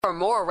For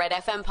more Red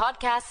FM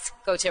podcasts,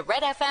 go to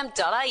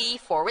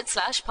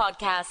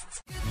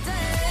redfm.ie/podcasts.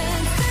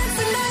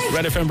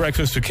 Red FM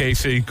Breakfast with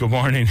Casey. Good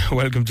morning.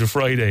 Welcome to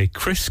Friday.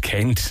 Chris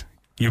Kent,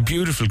 you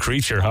beautiful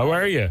creature. How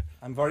are you?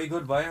 I'm very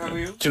good, bye. How are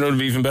you? Do you know it'd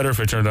be even better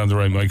if I turned on the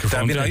right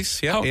microphone? That'd be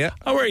nice, yeah.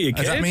 How are you,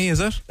 kid? Is that me, is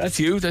it? That's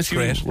you.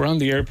 Great. We're on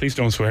the air. Please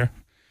don't swear.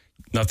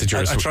 Not that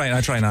you're... I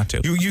try not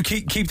to. You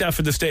keep that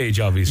for the stage,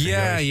 obviously.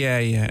 Yeah.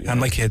 And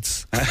my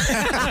kids.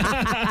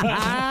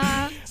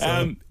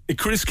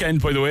 Chris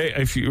Kent, by the way,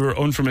 if you're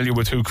unfamiliar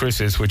with who Chris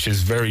is, which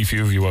is very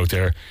few of you out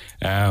there,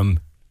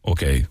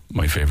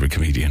 my favourite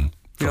comedian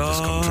from this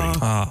country.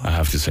 I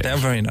have to say. They're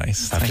very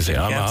nice. I have to say.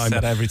 I'm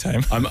every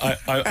time. I'm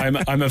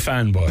a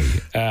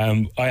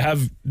fanboy. I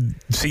have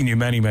seen you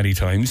many, many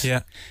times.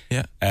 Yeah.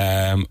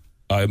 My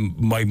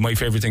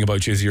favourite thing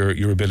about you is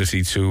your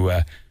ability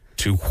to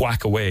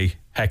whack away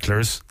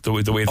hecklers the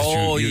way that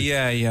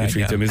you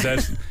treat them. Is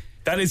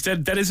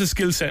that is a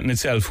skill set in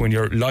itself when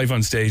you're live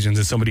on stage and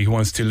there's somebody who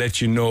wants to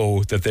let you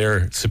know that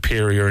they're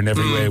superior in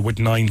every way with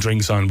 9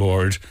 drinks on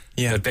board.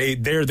 Yeah. That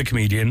they're the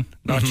comedian,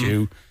 not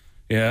you.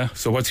 Yeah.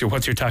 So what's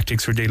your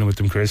tactics for dealing with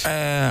them, Chris?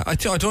 I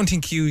don't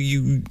think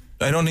I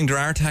don't think there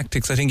are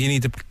tactics. I think you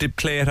need to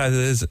play it as it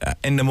is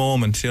in the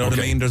moment. You know what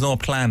I mean? There's no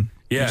plan.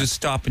 Yeah. You just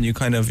stop and you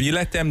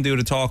let them do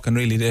the talk, and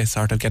really they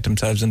sort of get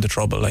themselves into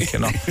trouble, like, you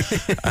know.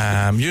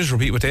 You just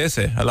repeat what they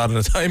say a lot of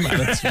the time, and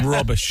it's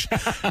rubbish.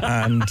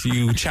 And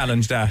you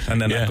challenge that,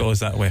 and then it goes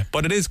that way.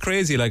 But it is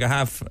crazy. Like, I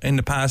have in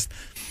the past,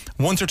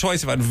 once or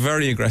twice I've had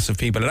very aggressive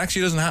people. It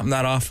actually doesn't happen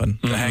that often,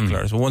 the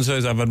hecklers. But once or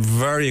twice I've had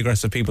very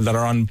aggressive people that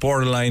are on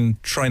borderline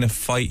trying to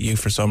fight you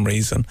for some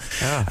reason.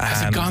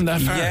 Has it gone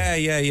that far?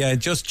 Yeah.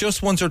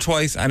 Just once or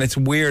twice, and it's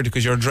weird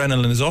because your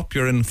adrenaline is up.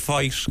 You're in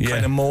fight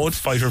kind of mode.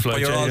 Fight or flight.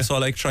 But you're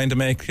also like trying to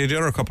make the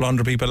other couple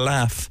hundred people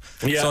laugh.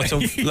 Yeah. So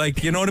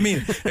like, you know what I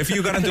mean? If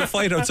you got into a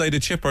fight outside a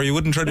chipper, you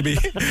wouldn't try to be.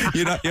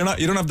 You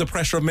don't have the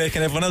pressure of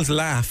making everyone else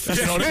laugh.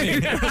 You know what I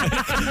mean?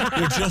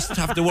 You just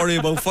have to worry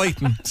about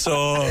fighting.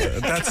 So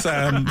that's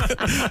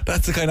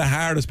the kind of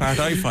hardest part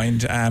I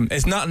find.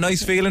 It's not a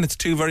nice feeling. It's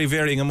two very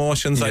varying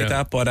emotions like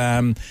that, but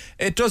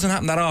it doesn't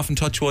happen that often.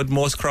 Touch wood.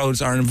 Most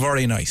crowds are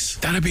very nice.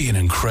 That'd be an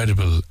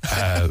incredible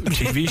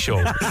TV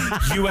show.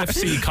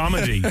 UFC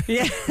comedy.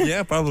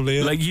 Yeah,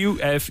 probably. Like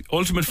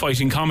Ultimate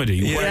Fighting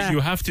comedy, where you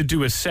have to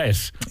do a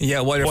set.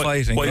 Yeah, while you're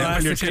fighting.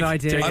 That's a good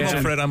idea.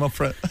 I'm up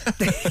for it.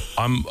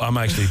 I'm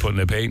actually putting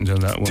a patent on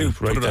that one.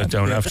 Write that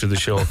down after the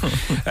show.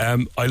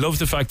 I love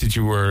the fact that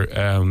you were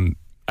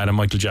at a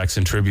Michael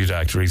Jackson tribute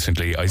act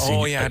recently. I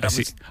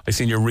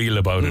seen your reel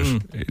about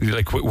it.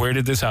 Like, where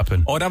did this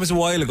happen? Oh, that was a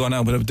while ago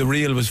now, but the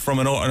reel was from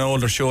an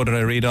older show that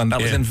I read on.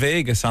 That was in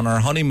Vegas on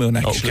our honeymoon,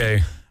 actually.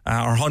 Okay.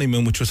 Our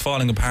honeymoon, which was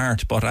falling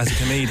apart, but as a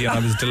comedian I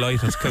was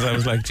delighted because I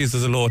was like, geez,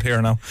 there's a load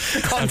here now.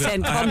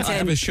 Content. I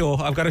have a show.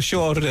 I've got a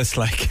show out of this,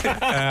 like.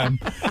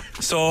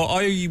 So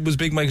I was a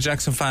big Michael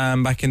Jackson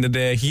fan back in the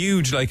day,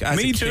 huge, like, as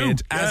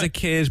a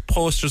kid,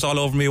 posters all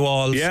over my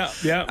walls. Yeah.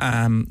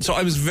 So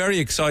I was very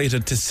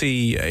excited to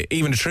see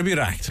even a tribute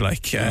act.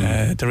 Like,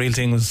 the real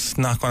thing was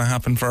not going to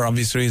happen for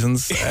obvious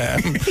reasons.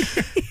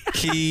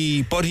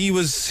 He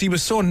was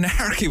so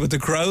narky with the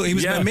crowd. He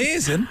was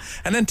amazing,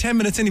 and then 10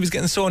 minutes in, he was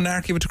getting so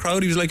narky with the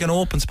crowd. He was like an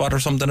open spot or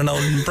something, a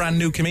brand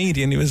new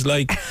comedian. He was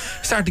like,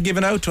 started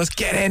giving out to us,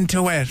 get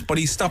into it. But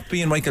he stopped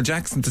being Michael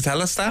Jackson to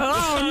tell us that.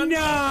 Oh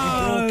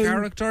no! He broke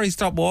character. He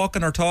stopped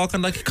walking or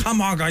talking. Like, come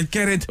on, guys,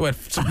 get into it.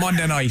 It's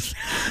Monday night,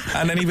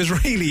 and then he was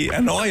really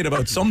annoyed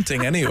about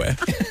something anyway.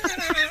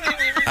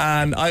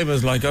 And I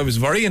was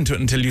very into it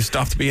until you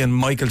stopped being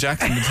Michael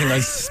Jackson, the thing I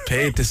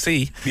paid to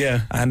see.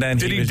 Yeah. And then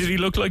did he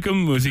look like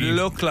him? Was he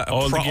look like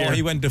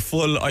he went the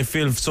full? I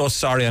feel so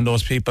sorry on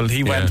those people.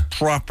 He went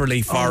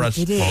properly for it.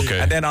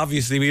 Okay. And then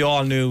obviously we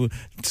all knew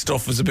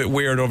stuff was a bit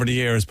weird over the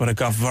years, but it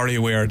got very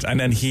weird. And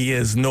then he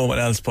is no one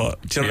else.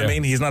 But do you know what I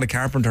mean? He's not a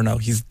carpenter now.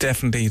 He's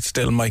definitely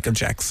still Michael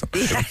Jackson.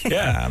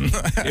 Yeah.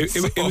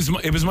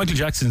 It was Michael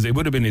Jackson's. It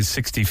would have been his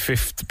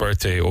 65th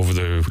birthday over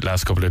the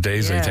last couple of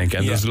days, I think.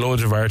 And there's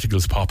loads of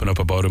articles popping up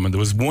about him. And there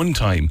was one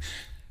time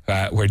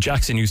where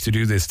Jackson used to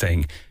do this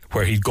thing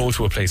where he'd go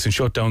to a place and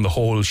shut down the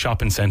whole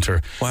shopping centre.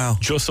 Wow.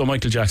 Just so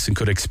Michael Jackson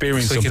could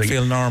experience something. So he could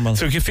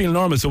feel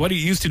normal. So what he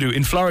used to do,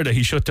 in Florida,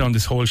 he shut down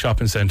this whole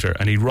shopping centre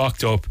and he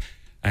rocked up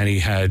and he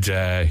had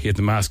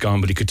the mask on,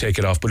 but he could take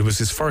it off. But it was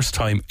his first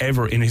time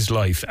ever in his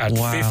life at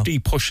 50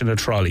 pushing a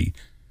trolley.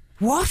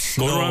 What?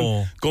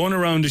 Going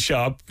around the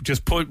shop,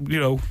 just put,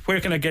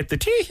 where can I get the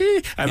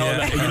tea and all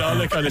that, all that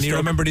kind of stuff. And you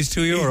remember these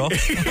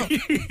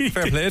 €2?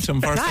 Fair play to him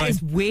first time. That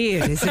is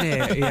weird, isn't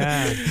it?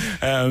 Yeah.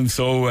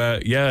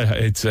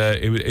 It's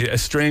a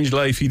strange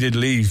life he did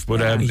leave,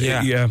 but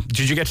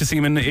Did you get to see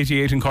him in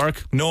 '88 in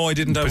Cork? No, I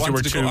didn't. I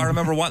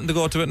remember wanting to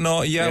go to it. No,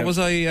 was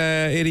I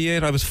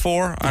 88? I was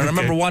 4. I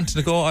remember wanting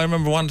to go. I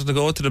remember wanting to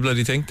go to the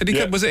bloody thing. Did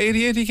he? Was it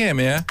 '88 he came?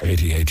 Yeah.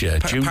 88. Yeah.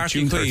 June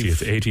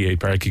 30th. '88,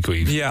 Parky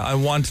Queeve. Yeah, I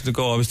wanted to to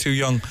go. I was too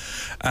young.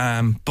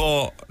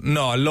 But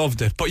no, I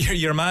loved it. But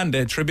your man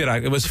did tribute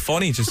act. It was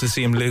funny just to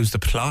see him lose the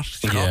plot.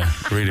 You know? Yeah,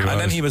 really was. And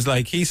then he was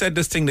like, he said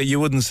this thing that you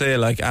wouldn't say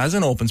like as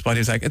an open spot. He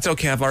was like, it's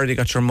okay, I've already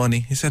got your money.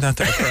 He said that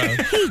to the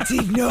crowd. He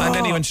did not. And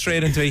then he went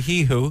straight into a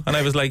he-who. And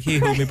I was like,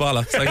 he-who me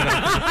bollocks. Like,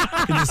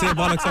 can you say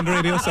bollocks on the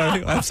radio?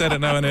 Sorry, I've said it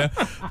now anyway.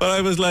 But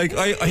I was like,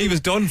 he was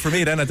done for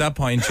me then at that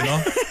point, you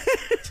know.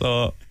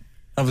 So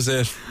that was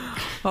it.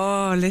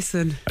 Oh,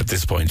 listen. At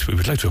this point, we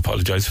would like to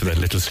apologise for that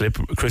little slip.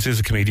 Chris is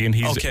a comedian.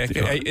 He's okay.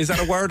 Is that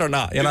a word or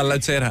not? You're not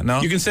allowed to say that,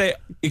 no? You can say,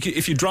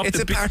 if you drop it's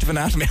the a part of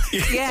anatomy.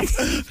 Yes.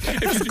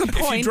 That's a good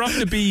point. If you drop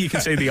the B, you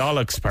can say the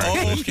ollocks part.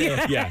 Oh,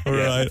 okay. Yeah.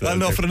 Right. I'll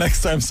know for the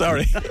next time,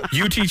 sorry.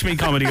 You teach me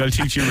comedy, I'll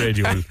teach you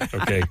radio.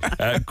 Okay.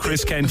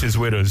 Chris Kent is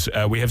with us.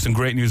 We have some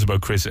great news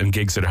about Chris and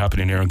gigs that are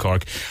happening here in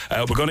Cork.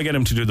 We're going to get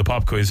him to do the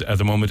pop quiz at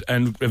the moment,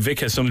 and Vic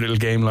has some little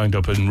game lined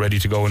up and ready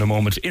to go in a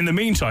moment. In the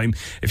meantime,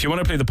 if you want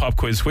to play the pop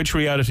quiz, which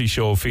reality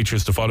show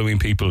features the following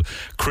people: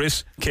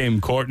 Chris,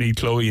 Kim, Courtney,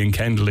 Chloe and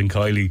Kendall and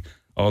Kylie?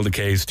 All the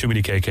K's, too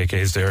many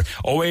KKKs there.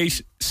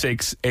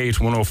 0868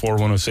 104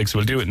 106.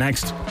 We'll do it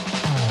next.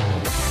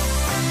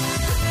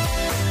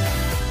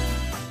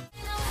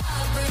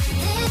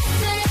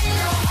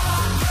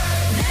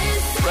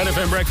 Red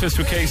FM Breakfast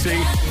with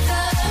KC.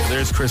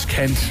 There's Chris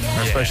Kent,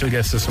 our special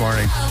guest this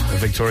morning.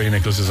 Victoria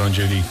Nicholas is on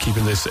duty,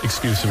 keeping this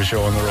exclusive a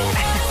show on the road.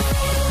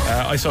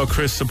 I saw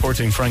Chris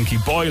supporting Frankie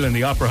Boyle in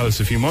the Opera House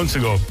a few months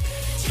ago.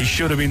 He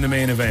should have been the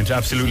main event.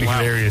 Absolutely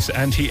hilarious.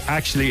 And he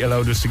actually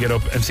allowed us to get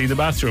up and see the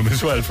bathroom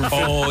as well. From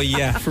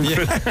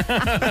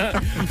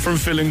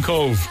Phil and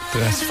Cove.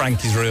 That's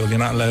Frankie's rule. You're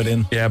not allowed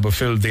in. Yeah, but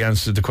Phil, the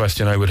answer to the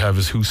question I would have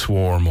is who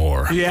swore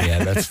more?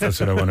 Yeah, that's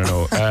what I want to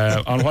know.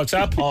 On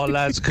WhatsApp? Oh,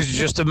 lads, could you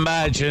just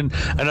imagine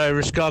an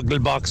Irish goggle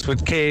box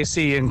with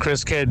KC and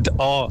Chris Kent?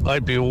 Oh,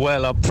 I'd be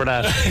well up for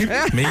that.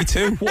 Me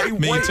too.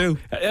 Me too.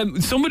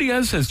 Somebody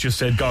else has just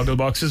said goggle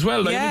box as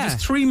well. Like, there's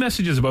 3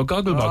 messages about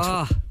goggle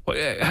box.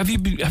 Have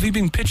you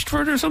been pitched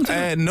for it or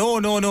something?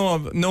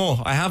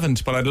 No, I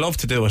haven't, but I'd love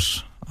to do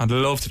it. I'd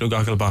love to do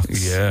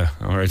Gogglebox. Yeah,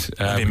 all right.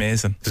 That'd be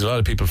amazing. There's a lot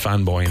of people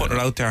fanboying. Putting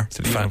it out there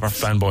to the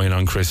universe. Fanboying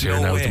on Chris here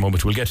now at the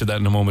moment. We'll get to that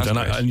in a moment.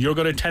 And you're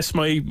going to test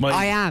my...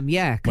 I am,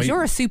 yeah. Because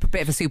you're a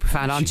bit of a super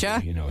fan, aren't you?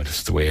 You know,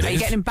 it's the way it is. Are you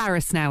getting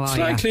embarrassed now, are you?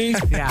 Slightly.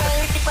 Yeah.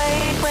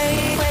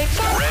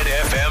 Red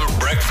FM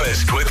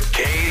Breakfast with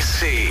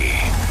KC.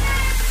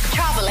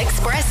 Travel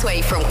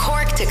expressway from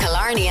Cork to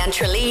Killarney and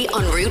Tralee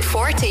on Route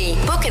 40.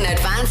 Book in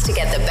advance to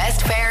get the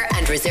best fare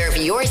and reserve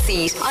your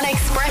seat on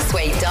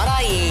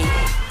expressway.ie.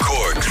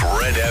 Cork's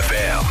Red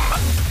FM.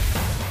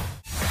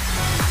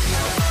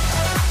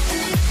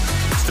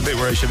 It's the bit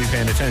where I should be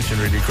paying attention,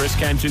 really. Chris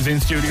Kent is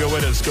in studio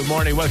with us. Good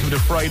morning, welcome to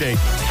Friday.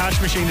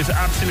 Cash machine is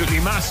absolutely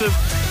massive.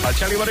 I'll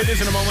tell you what it is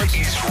in a moment.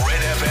 It's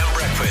Red FM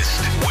Breakfast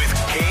with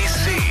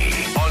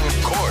KC on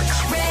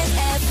Cork's Red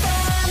FM.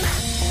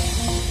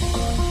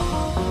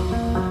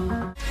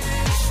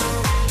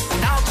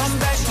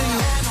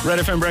 Red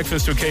FM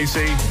Breakfast with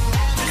KC.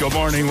 Good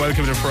morning,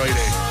 welcome to Friday.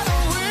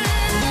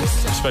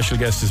 Our special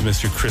guest is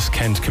Mr. Chris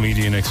Kent,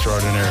 comedian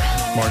extraordinaire.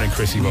 Morning,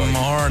 Chrissy boy.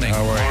 Morning.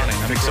 How are you? Morning.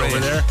 Vic's over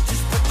there.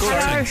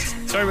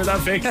 Sorry about that,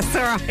 Vic. That's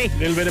all right. A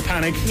little bit of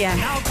panic. Yeah.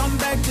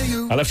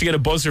 I'll have to get a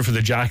buzzer for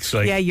the jacks.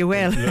 Yeah, you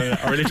will.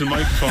 Or a little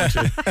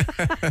microphone.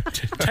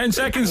 10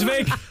 seconds,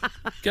 Vic.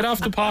 Get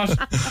off the pot.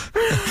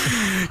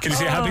 Can you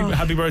say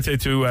happy birthday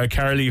to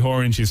Carly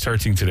Horan? She's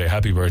 13 today.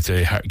 Happy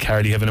birthday,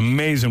 Carly. Have an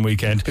amazing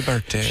weekend. Happy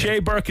birthday. Shay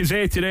Burke is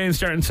 8 today and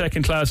starting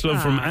second class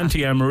love from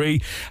Auntie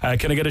Anne-Marie.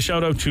 Can I get a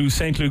shout out to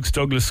St. Luke's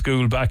Douglas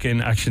School back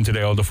in action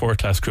today, all the 4th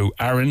class crew.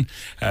 Aaron,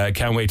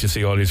 can't wait to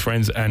see all his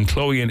friends, and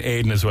Chloe and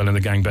Aidan as well in the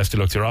gang. Best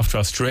of luck. They're off to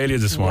Australia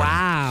this morning.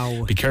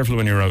 Wow. Be careful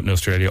when you're out in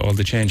Australia. All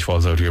the change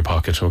falls out of your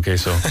pocket, okay?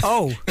 So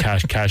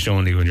cash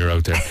only when you're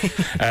out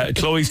there.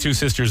 Chloe's 2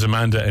 sisters,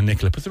 Amanda and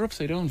Nicola, but they're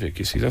upside down, Vic,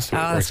 you see. That's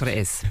what it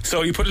is.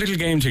 So you put a little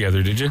game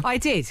together, did you? I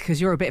did,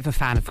 because you're a bit of a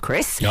fan of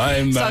Chris.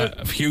 I'm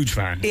a huge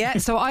fan. Yeah,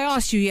 so I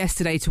asked you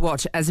yesterday to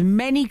watch as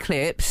many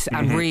clips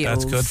and reels.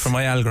 That's good for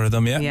my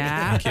algorithm, yeah.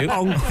 Yeah. Thank you.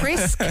 On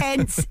Chris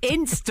Kent's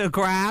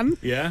Instagram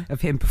of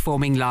him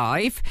performing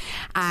live.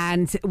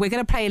 And we're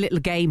going to play a little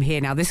game here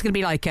now. This is going to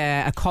be like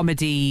a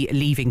comedy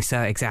leaving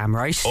cert exam,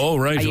 right? Oh,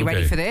 right. Are you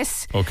ready for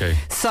this? Okay.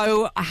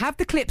 So I have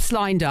the clips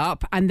lined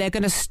up and they're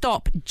going to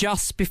stop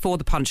just before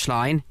the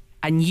punchline.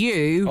 And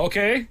you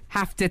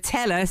have to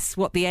tell us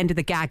what the end of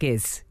the gag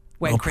is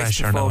when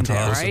Chris performed it,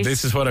 right? So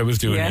this is what I was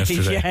doing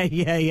yesterday.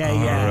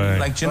 Yeah. Right.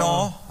 Like,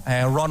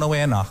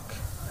 runaway knock.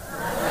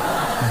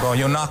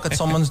 You knock at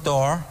someone's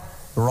door,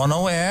 run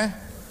away,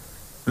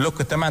 look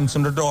at them, answer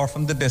the door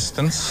from the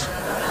distance.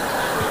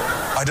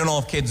 I don't know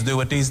if kids do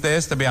it these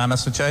days, to be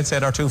honest with you. I'd say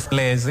they're too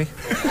lazy.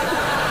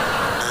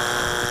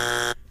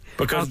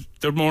 Because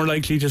they're more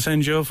likely to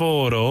send you a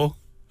photo.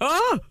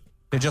 Oh!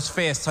 They just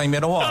FaceTime you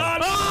the wall.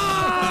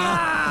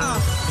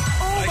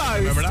 Almost.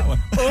 Remember that one?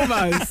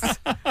 Almost.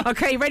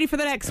 Okay, ready for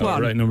the next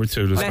one? Right, number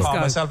 2. I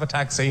called myself a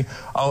taxi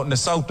out in the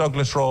South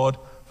Douglas Road.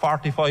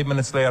 45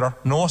 minutes later,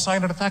 no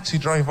sign of the taxi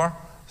driver.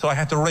 So I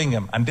had to ring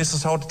him. And this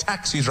is how the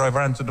taxi driver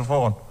answered the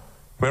phone.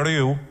 where are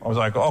you? I was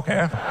like,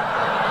 okay.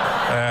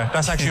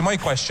 That's actually my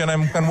question.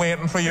 I'm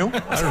waiting for you.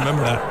 I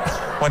remember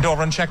that. Went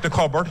over and checked the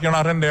cupboard. You're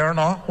not in there,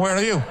 no? Where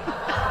are you?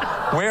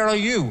 Where are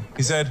you?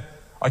 He said,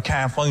 I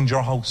can't find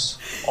your house.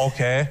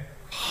 Okay.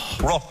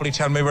 Roughly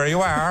tell me where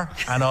you are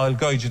and I'll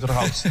guide you to the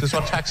house. This is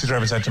what taxi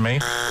driver said to me.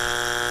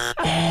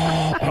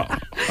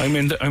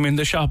 I'm in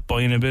the shop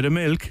buying a bit of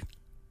milk.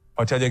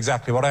 I'll tell you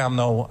exactly what I am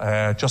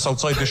now. Just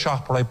outside the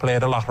shop where I play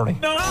the lottery.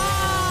 No!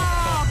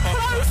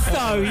 Close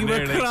though, you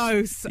were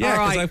close.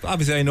 Yeah, because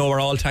obviously I know where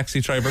all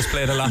taxi drivers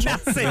play the lottery.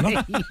 That's it. You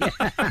know?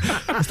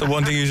 That's the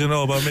one thing you should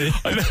know about me.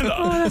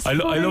 I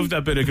love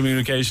that bit of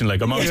communication.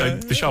 Like, I'm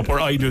outside the shop where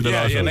I do the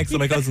lottery. Yeah, next to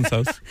my cousin's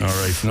house. All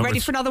right. Ready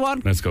for another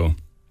one? Let's go.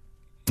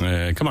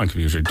 Come on,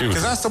 computer, do it.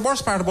 Because that's the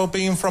worst part about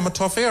being from a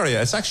tough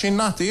area. It's actually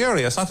not the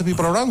area. It's not the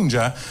people around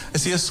you.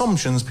 It's the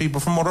assumptions people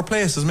from other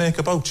places make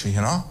about you,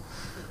 you know?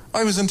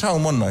 I was in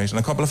town one night and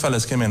a couple of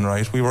fellas came in,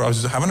 right? I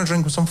was having a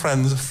drink with some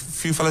friends. A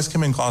few fellas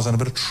came in causing a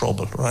bit of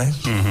trouble, right?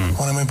 Mm-hmm.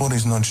 One of my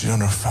buddies nudged the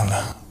other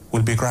fella.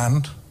 Will be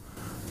grand.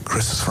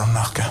 Chris is from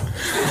Nocka.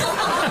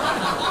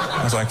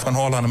 I was like,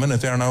 hold on a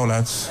minute there now,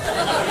 lads.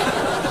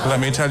 Let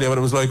me tell you what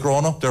it was like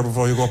growing up there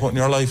before you go putting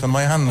your life in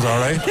my hands, all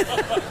right?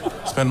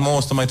 Spent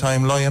most of my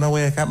time lying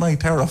awake at night,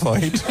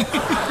 terrified.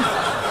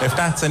 If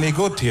that's any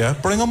good to you,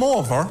 bring him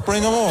over.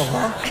 Bring him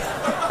over.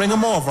 Bring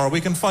him over.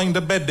 We can find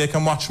a bed they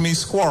can watch me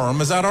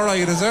squirm. Is that all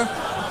right, is it?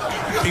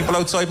 People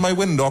outside my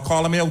window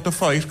calling me out to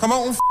fight. Come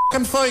out and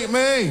f***ing fight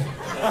me.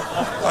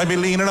 I'd be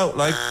leaning out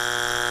like...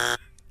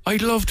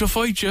 I'd love to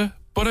fight you,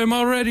 but I'm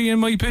already in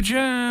my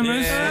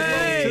pyjamas.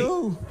 Hey.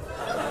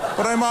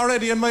 But I'm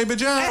already in my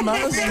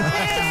pyjamas.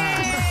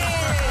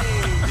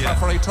 Not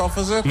very tough,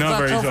 is it? Not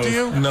very tough to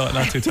you? No,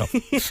 not too tough.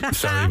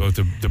 Sorry about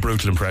the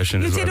brutal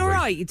impression. You did all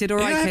right. You did all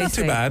right, Not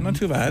too bad. Not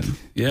too bad.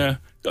 Yeah.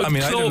 I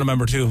mean, I didn't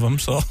remember two of them,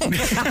 so.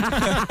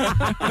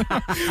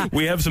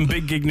 We have some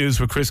big gig news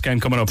with Chris Ken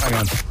coming up. Hang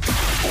on.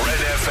 Red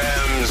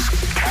FM's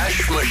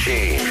Cash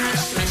Machine.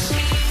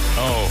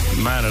 Oh,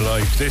 man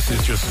alive. This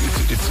is just,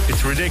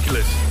 it's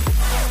ridiculous.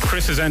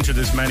 Chris has entered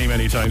this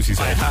many times, he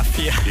said. I have,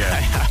 yeah.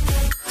 I have.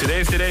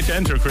 Today's the day to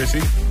enter,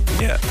 Chrissy.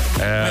 Yeah.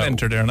 I'll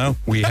enter there now.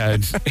 We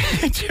had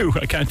two.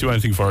 I can't do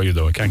anything for you,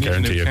 though. I can't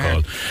guarantee a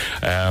call.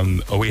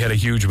 We had a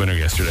huge winner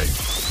yesterday.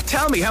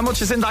 Tell me, how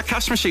much is in that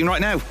cash machine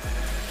right now?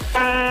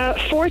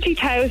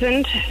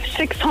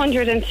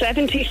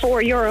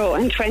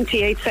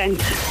 €40,674.28.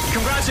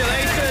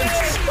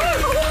 Congratulations!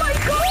 Oh my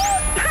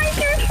God! Thank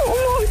you so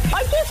much!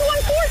 I just won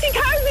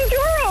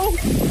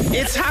 €40,000!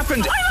 It's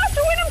happened! I'm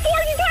after winning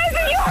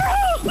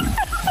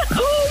 €40,000!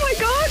 Oh my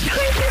God!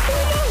 Thank you so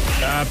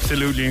much!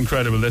 Absolutely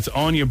incredible. That's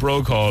Anya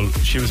Broghall.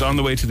 She was on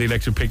the way to the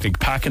electric picnic,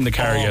 packing the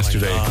car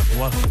yesterday.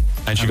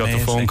 And she got the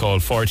phone call,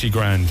 40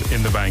 grand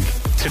in the bank.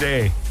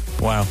 Today.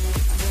 Wow.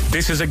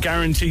 This is a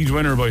guaranteed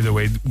winner, by the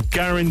way.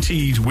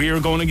 Guaranteed. We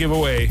are going to give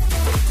away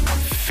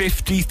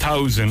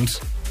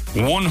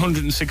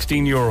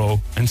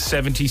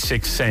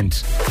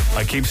 €50,116.76.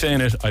 I keep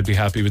saying it. I'd be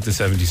happy with the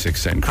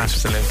 76 cent.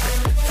 Absolutely.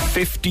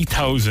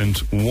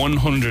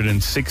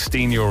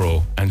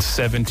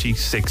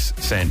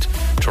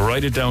 €50,116.76. To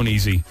write it down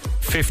easy,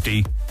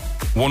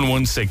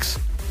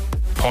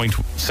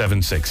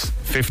 50,116.76.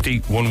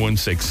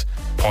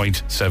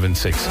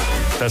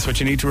 50,116.76. That's what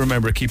you need to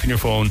remember, keeping your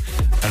phone.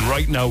 And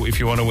right now, if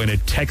you want to win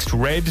it, text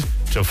RED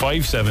to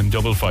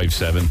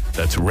 57557.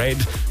 That's RED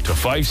to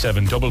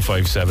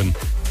 57557.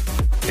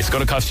 It's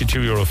going to cost you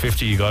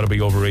 €2.50. You got to be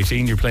over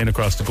 18. You're playing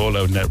across the Go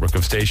Loud network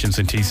of stations,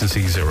 and T's and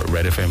C's are at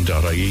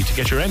redfm.ie. To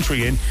get your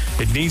entry in,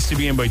 it needs to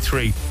be in by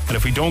 3. And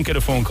if we don't get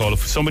a phone call,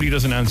 if somebody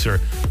doesn't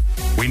answer,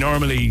 we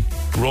normally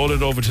roll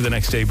it over to the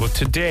next day. But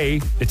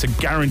today, it's a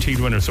guaranteed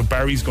winner. So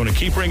Barry's going to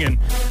keep ringing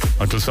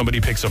until somebody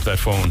picks up that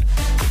phone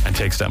and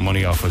takes that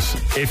money off us.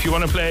 If you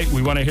want to play,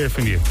 we want to hear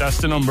from you. That's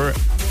the number,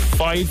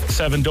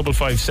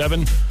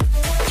 57557.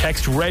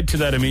 Text RED to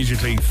that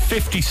immediately.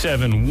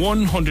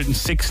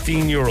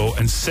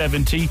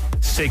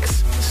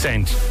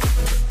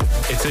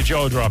 €57,116.76. It's a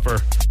jaw dropper.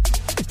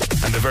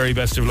 And the very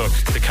best of luck.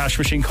 The cash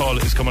machine call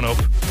is coming up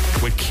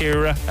with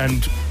Ciara,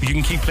 and you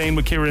can keep playing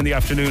with Ciara in the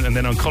afternoon, and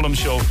then on Cullum's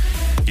show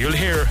you'll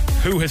hear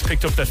who has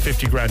picked up that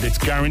 50 grand. It's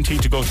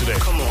guaranteed to go today.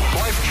 Come on.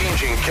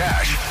 Life-changing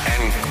cash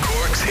and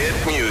Cork's hit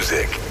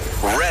music.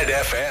 Red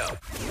FM.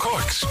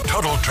 Cork's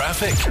Total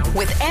Traffic.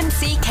 With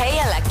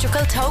MCK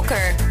Electrical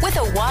Toker. With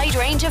a wide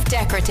range of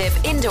decorative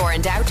indoor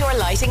and outdoor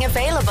lighting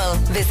available.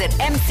 Visit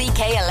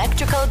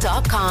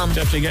mckelectrical.com.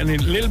 Definitely getting a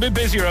little bit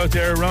busier out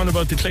there around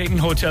about the Clayton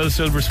Hotel,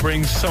 Silver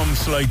Springs. Some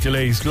slight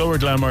delays. Lower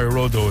Glanmire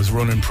Road, though, is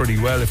running pretty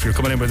well. If you're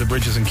coming in by the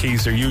Bridges and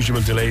Keys, there are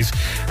usual delays.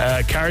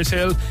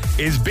 Carshill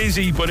is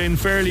busy, but in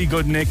fairly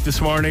good nick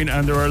this morning.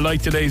 And there are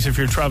light delays if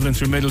you're travelling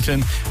through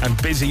Middleton, and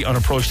busy on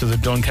approach to the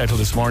Dunkettle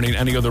this morning.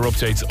 Any other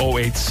updates?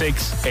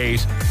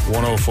 0868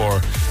 104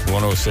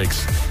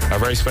 106. Our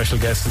very special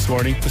guest this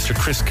morning, Mr.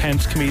 Chris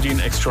Kent, comedian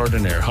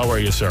extraordinaire. How are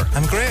you, sir?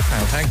 I'm great,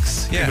 pal.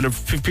 Thanks. Yeah.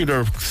 People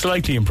are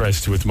slightly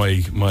impressed with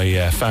my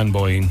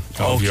fanboying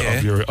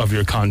of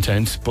your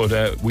content,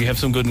 but we have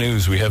some good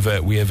news. We have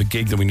a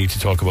gig that we need to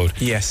talk about.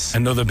 Yes.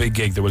 Another big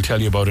gig that we'll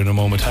tell you about in a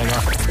moment. Hang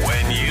on.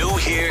 When you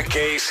hear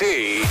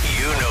KC,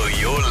 you know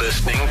you're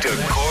listening to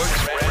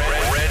Cork's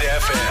Red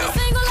FM.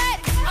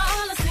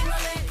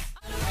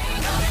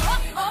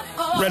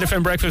 Red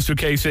FM Breakfast with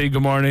KC,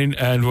 good morning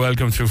and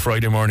welcome to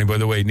Friday morning. By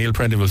the way, Neil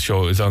Prendeville's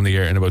show is on the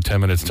air in about 10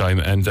 minutes time,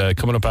 and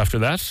coming up after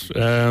that,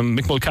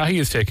 Mick Mulcahy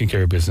is taking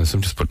care of business. I'm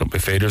just putting up my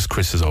faders.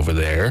 Chris is over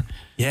there.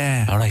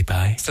 Yeah. All right,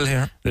 bye. Still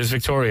here. There's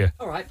Victoria.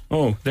 All right.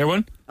 Oh, there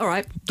one? All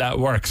right. That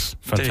works.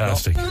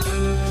 Fantastic.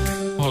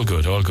 All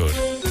good, all good.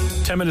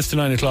 10 minutes to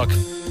 9 o'clock.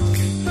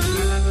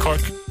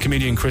 Cork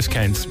comedian Chris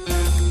Kent,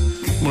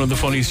 one of the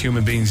funniest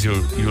human beings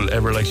you'll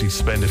ever likely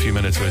spend a few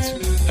minutes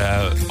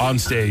with, on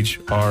stage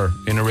or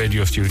in a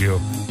radio studio,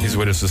 is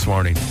with us this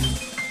morning.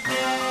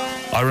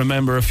 I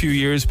remember a few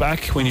years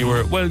back when you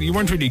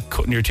weren't really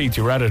cutting your teeth,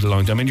 you were at it a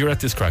long time. I mean, you're at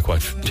this crack,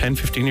 10,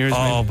 15 years?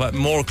 Oh, but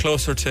more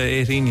closer to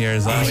 18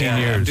 years. 18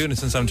 years. I'm doing it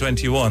since I'm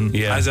 21.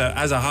 Yeah. As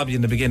a hobby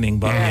in the beginning,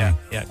 but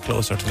yeah,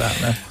 closer to that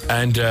now.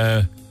 And,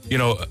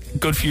 a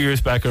good few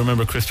years back, I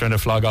remember Chris trying to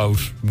flog out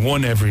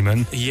one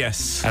everyman.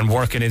 Yes. And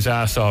working his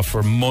ass off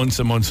for months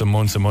and months and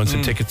months and months.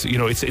 And tickets,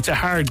 it's a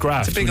hard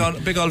graft. It's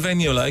a big old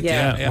venue, like.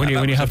 Yeah. When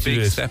you have to do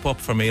big this. step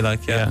up for me,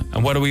 like, yeah.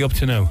 And what are we up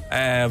to now?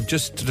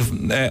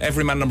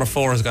 Everyman number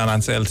 4 has gone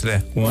on sale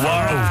today. Wow. For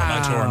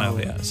my tour now,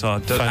 yeah. So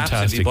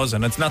absolutely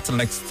buzzing. It's not till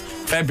next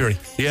February.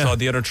 Yeah. So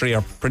the other 3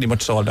 are pretty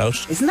much sold out.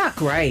 Isn't that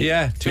great?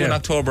 Yeah. 2 in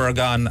October are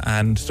gone,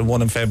 and the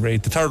one in February,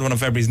 the third one in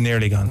February is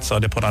nearly gone. So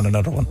they put on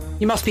another one.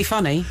 You must be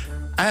funny.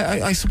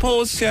 I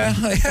suppose, yeah.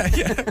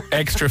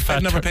 Extra fat.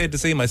 I've never paid to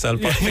see myself,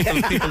 but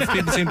people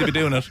seem to be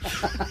doing it.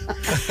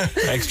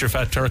 Extra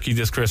fat turkey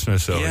this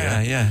Christmas, so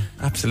yeah,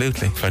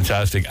 absolutely.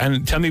 Fantastic.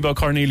 And tell me about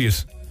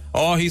Cornelius.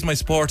 Oh, he's my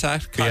sport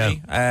act,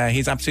 Connie. Yeah.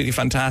 He's absolutely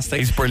fantastic.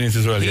 He's brilliant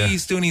as well,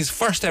 He's doing his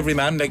first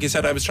everyman. Like you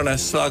said, I was trying to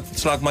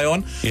slog my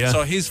own. Yeah.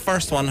 So his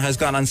first one has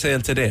gone on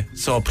sale today.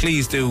 So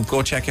please do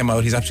go check him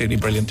out. He's absolutely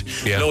brilliant.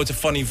 Yeah. Loads of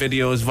funny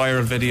videos,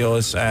 viral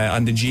videos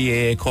on the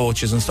GAA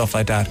coaches and stuff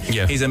like that.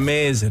 Yeah. He's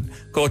amazing.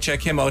 Go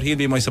check him out. He'll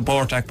be my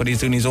support act, but he's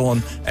doing his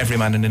own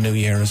everyman in the new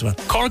year as well.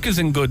 Cork is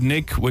in good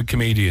nick with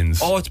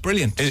comedians. Oh, it's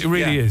brilliant. It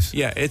really is.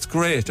 Yeah, it's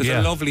great. There's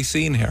a lovely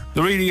scene here.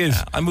 There really is.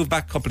 I moved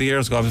back a couple of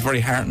years ago. I was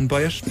very heartened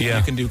by it. Yeah.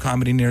 You can do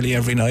comedy nearly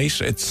every night.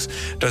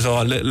 There's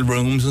all little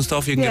rooms and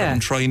stuff. You can get up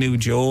and try new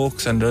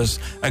jokes, and there's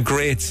a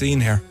great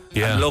scene here.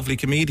 Yeah. And lovely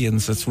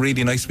comedians. It's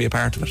really nice to be a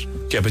part of it.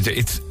 Yeah, but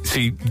this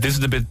is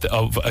the bit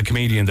of a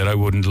comedian that I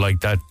wouldn't like,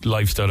 that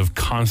lifestyle of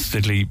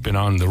constantly being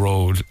on the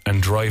road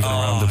and driving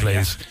around the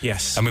place. Yeah.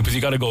 Yes. I mean, because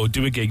you got to go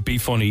do a gig, be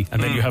funny,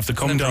 and then you have to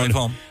come down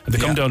home. And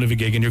come down of a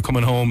gig, and you're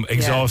coming home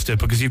exhausted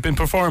because you've been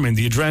performing,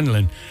 the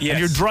adrenaline, and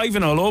you're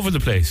driving all over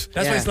the place.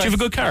 That's why it's do you have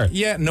a good car?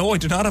 Yeah, no, I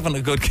do not have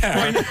a good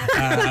car.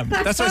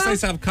 That's why it's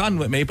nice to have Con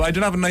with me, but I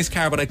don't have a nice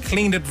car, but I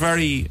cleaned it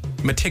very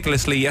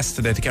meticulously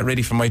yesterday to get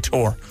ready for my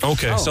tour.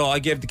 Okay. So I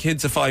gave the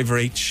kids a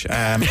 $5 each.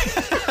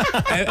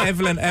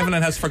 Evelyn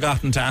has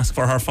forgotten to ask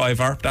for her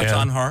 $5. That's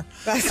on her.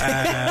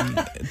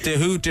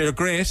 They're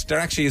great. They're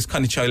actually is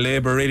kind of child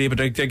labour really, but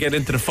they get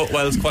into the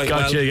footwells quite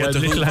well. With the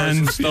little hands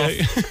and stuff,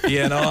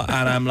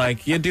 And I'm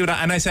like, you do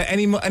that. And I say,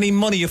 any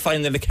money you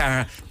find in the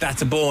car,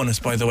 that's a bonus,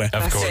 by the way.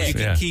 Of course, you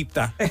can keep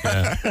that.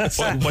 Yeah.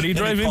 What are you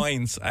driving?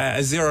 Points,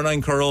 a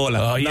 09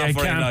 Corolla. Oh yeah, you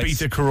can't beat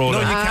the Corolla. No,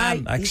 you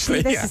can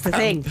actually. This is the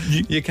thing.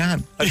 You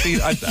can.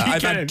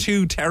 I've had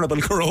 2 terrible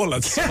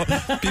Corollas. So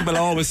people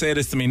always say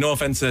this to me. No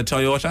offense to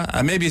Toyota,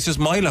 and maybe it's just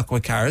my luck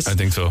with cars. I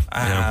think so.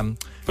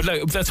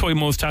 But that's why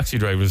most taxi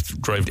drivers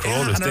drive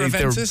Corollas. They're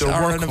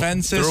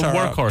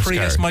workhorse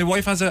Prius. My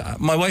wife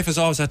has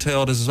always had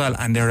Toyotas as well,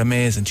 and they're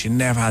amazing. She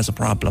never has a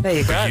problem. There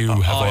you go. You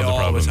have all the problems.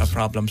 I always have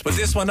problems. But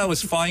this one now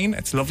is fine.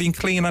 It's lovely and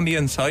clean on the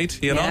inside,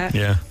 you know.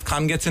 Yeah.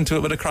 Con gets into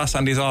it with a cross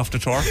and he's off the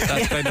tour.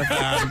 That's kind of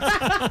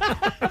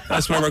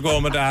that's where we're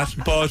going with that.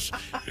 But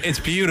it's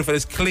beautiful.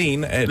 It's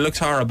clean. It looks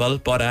horrible,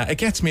 but it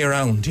gets me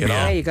around, you know.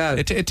 There you go.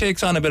 It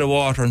takes on a bit of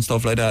water and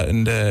stuff like that.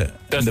 And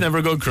that's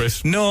never good,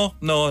 Chris. No.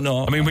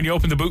 I mean, when you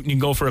open the boot and you can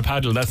go for a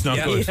paddle, that's not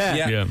good.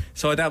 Yeah.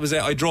 So that was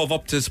it. I drove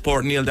up to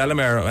support Neil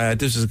Delamere.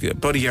 This was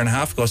about a year and a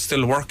half ago,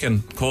 still working.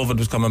 COVID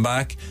was coming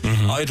back.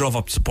 I drove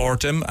up to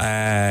support him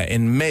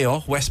in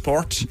Mayo,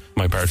 Westport.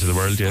 My part of the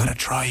world, What a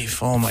drive.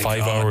 Oh my 5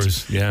 God.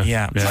 hours.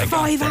 Yeah.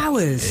 5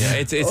 hours.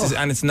 Yeah,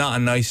 and it's not a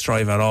nice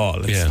drive at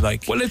all. It's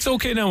like, well, it's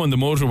okay now on the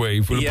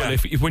motorway. But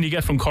if when you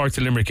get from Cork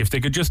to Limerick, if they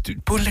could just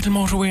put a little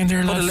motorway in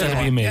there, that'd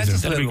be amazing.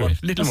 That'd be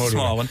great. Little motorway.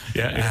 Small one.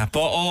 Yeah.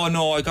 But oh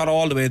no, I got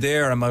all the way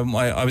there, and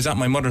I was at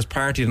my mother's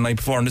party the night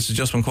before, and this is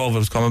just when COVID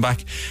was coming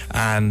back,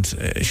 and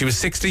she was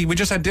 60. We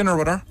just had dinner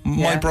with her,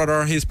 my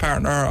brother, his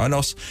partner, and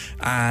us.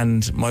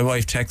 And my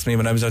wife texted me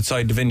when I was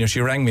outside the vineyard.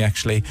 She rang me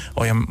actually.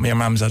 Oh, your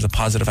mum's has a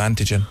positive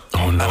antigen.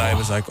 Oh no. And I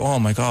was like, oh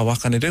my God,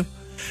 what can I do?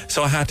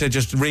 So I had to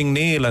just ring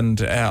Neil,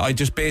 and I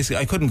just basically,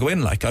 I couldn't go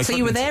in. So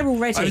you were there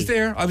already? I was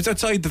there. I was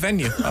outside the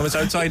venue.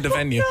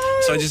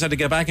 So I just had to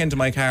get back into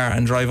my car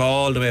and drive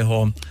all the way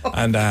home.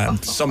 And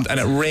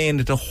it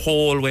rained the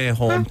whole way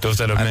home. Does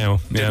that have Mayo?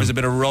 There was a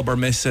bit of rubber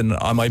missing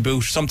on my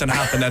boot. Something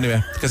happened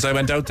anyway, because I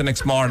went out the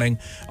next morning.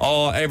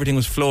 Everything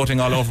was floating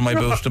all over my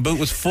boot. The boot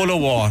was full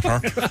of water.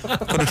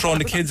 Could have thrown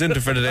the kids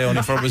into for the day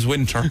only for it was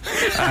winter.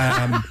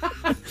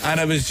 And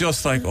I was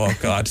just like, oh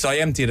God. So I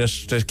emptied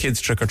it, the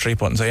kids' trick-or-treat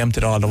buttons. I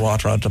emptied all the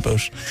water out of the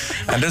boot.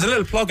 And there's a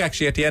little plug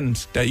actually at the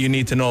end that you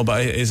need to know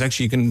about. Is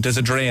actually, there's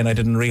a drain. I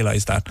didn't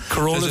realise that.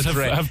 Corollas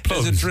have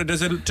plugs.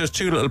 There's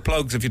two little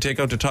plugs if you take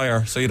out the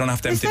tyre, so you don't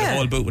have to empty the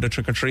whole boot with a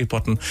trick-or-treat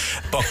bucket.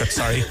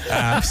 Sorry.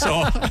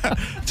 So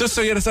just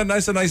so you understand,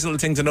 it's a nice little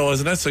thing to know,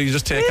 isn't it? So you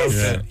just take out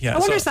the... I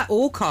wonder, is that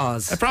all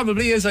cars? It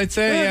probably is, I'd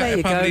say. Yeah,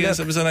 it probably is.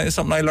 It was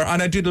something I learned.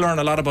 And I did learn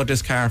a lot about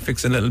this car,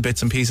 fixing little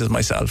bits and pieces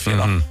myself, you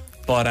know.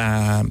 But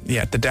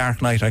the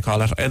dark night, I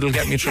call it. It'll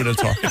get me through the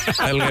tour.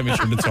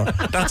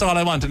 That's all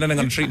I want, and then I'm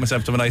going to treat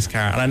myself to a nice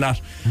car. And I'm not.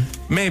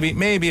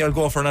 Maybe I'll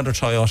go for another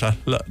Toyota.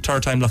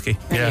 Third time lucky.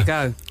 There you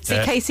go.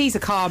 See, Casey's a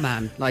car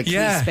man. He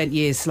spent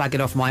years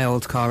slagging off my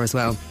old car as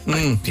well.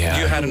 You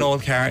had an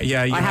old car.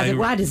 Yeah, I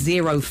had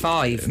a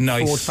 05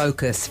 Ford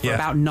Focus for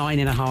about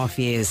 9.5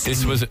 years.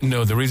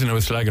 The reason I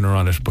was slagging her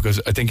on it,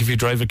 because I think if you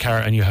drive a car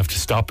and you have to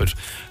stop it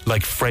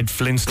like Fred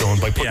Flintstone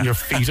by putting your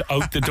feet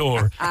out the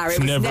door, it's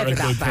never a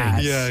good thing.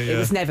 It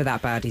was never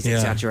that bad. He's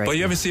exaggerating. But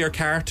you ever see your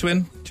car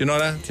twin? Do you know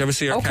that? Do you ever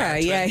see your car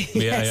twin?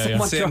 Yeah.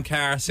 Same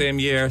car, same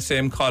year,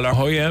 same colour.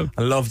 Oh yeah,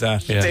 I love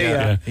that.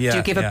 Do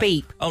you give a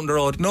beep on the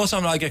road? No,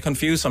 sometimes I get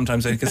confused.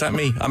 Sometimes is that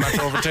me? I'm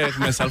after overtaking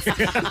myself.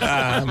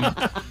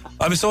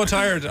 I was so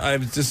tired.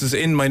 This is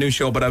in my new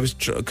show, but I was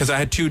because I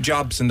had 2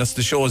 jobs, and that's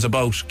the show is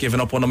about giving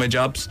up one of my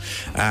jobs.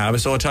 I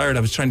was so tired. I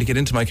was trying to get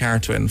into my car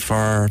twin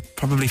for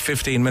probably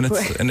 15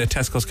 minutes in a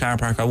Tesco's car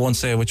park. I won't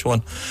say which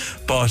one,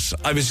 but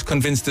I was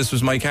convinced this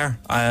was my car.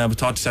 I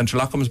thought the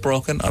central lock was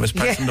broken. I was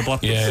pressing the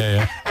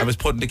buttons. I was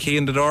putting the key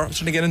in the door. I was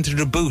trying to get into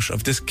the boot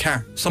of this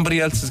car, somebody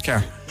else's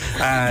car.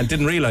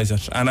 Didn't realise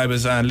it, and I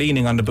was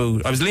leaning on the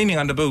boot. I was leaning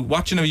on the boot,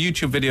 watching a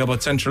YouTube video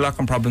about central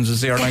locking problems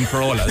with 09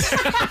 Corollas,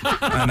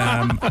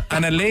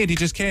 and a lady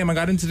just came and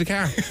got into the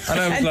car, and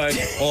I was like,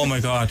 "Oh my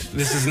God,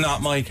 this is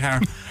not my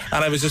car."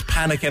 And I was just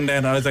panicking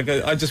then. I was like,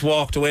 I just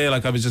walked away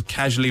like I was just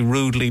casually,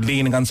 rudely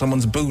leaning on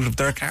someone's boot of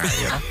their car,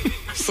 you know?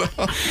 So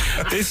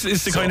this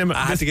is the kind of...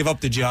 I had to give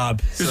up the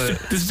job.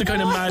 This is the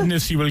kind of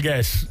madness you will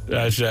get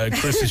at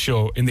Chris's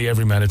show in the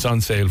Everyman. It's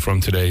on sale from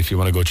today if you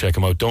want to go check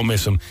him out. Don't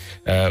miss him.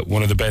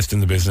 One of the best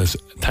in the business.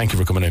 Thank you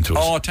for coming in to us.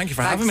 Oh, thank you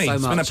for having me.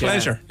 It's been a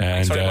pleasure.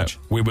 And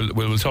we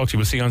will talk to you.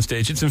 We'll see you on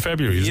stage. It's in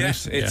February, isn't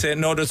it?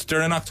 Yes,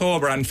 they're in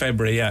October and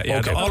February,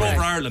 Okay, all over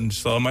Ireland.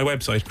 So on my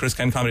website,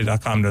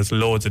 chriskencomedy.com, there's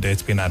loads of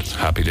dates being added.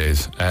 Happy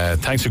days.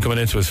 Thanks for coming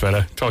in to us,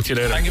 fella. Talk to you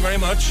later. Thank you very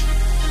much.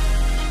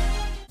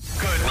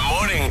 Good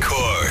morning,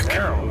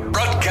 Cork.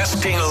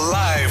 Broadcasting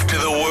live to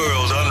the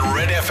world on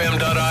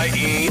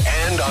redfm.ie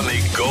and on the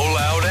Go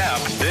Loud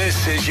app.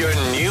 This is your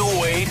new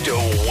way to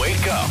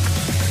wake up.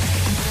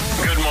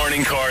 Good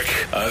morning, Cork.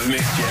 I've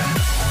missed you.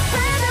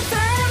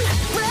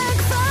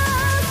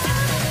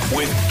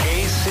 With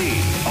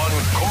KC on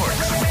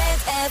Cork's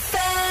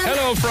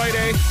Hello,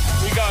 Friday.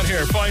 We got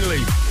here, finally.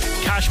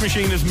 Cash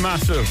Machine is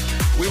massive.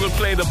 We will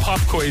play the pop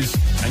quiz,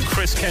 and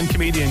Chris Kent,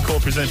 comedian,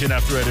 co-presenting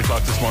after 8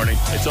 o'clock this morning.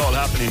 It's all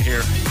happening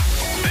here.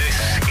 This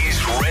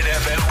is Red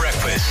FM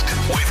Breakfast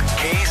with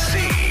KC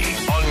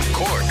on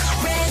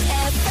Cork's Red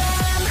FM.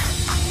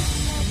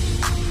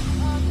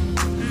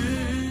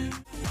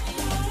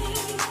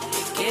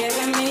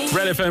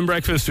 Red FM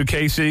Breakfast with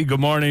KC. Good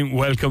morning.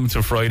 Welcome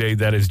to Friday.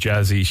 That is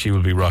Jazzy. She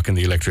will be rocking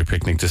the electric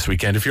picnic this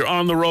weekend. If you're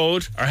on the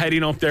road or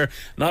heading up there,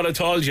 not at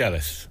all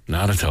jealous.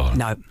 Not at all.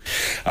 No.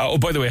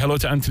 By the way, hello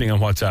to Anthony on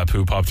WhatsApp,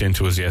 who popped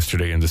into us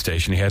yesterday in the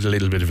station. He had a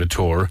little bit of a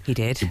tour. He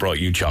did. He brought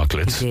you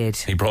chocolates. He did.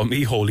 He brought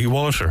me holy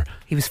water.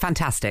 He was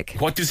fantastic.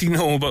 What does he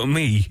know about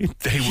me?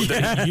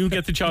 You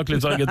get the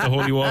chocolates, I get the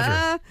holy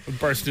water.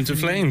 Burst into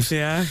flames.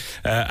 Yeah.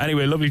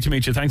 Anyway, lovely to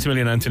meet you. Thanks a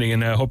million, Anthony,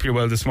 and hope you're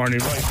well this morning.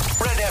 Right.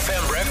 Red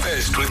FM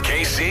Breakfast with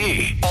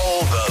KC.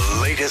 All the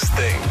latest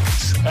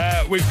things.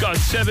 We've got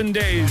 7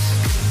 days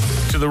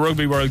to the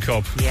Rugby World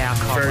Cup. Yeah,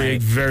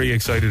 very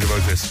excited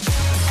about this.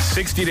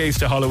 60 days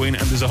to Halloween,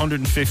 and there's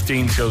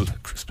 115 till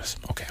Christmas.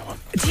 Okay, on.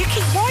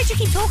 Why do you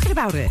keep talking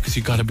about it? Because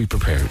you got to be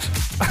prepared.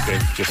 Okay,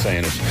 just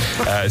saying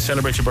it.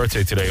 Celebrate your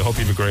birthday today. I hope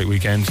you have a great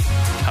weekend.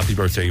 Happy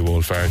birthday, you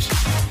old fart.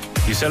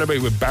 You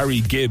celebrate with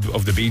Barry Gibb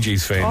of the Bee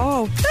Gees fame.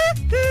 Oh,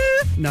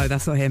 no,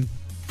 that's not him.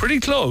 Pretty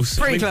close.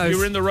 Close. You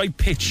were in the right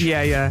pitch.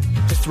 Yeah.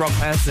 Just the wrong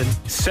person.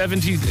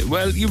 70.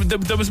 Well,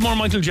 there was more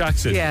Michael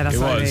Jackson. Yeah, that's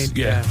what I mean.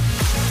 Yeah.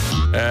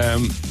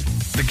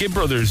 The Gibb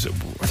brothers,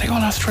 were they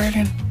all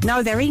Australian?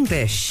 No, they're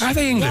English. Are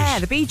they English? Yeah,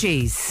 the Bee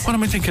Gees. What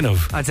am I thinking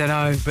of? I don't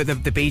know,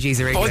 but the Bee Gees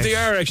are English. Oh, they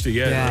are actually,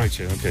 yeah. Right,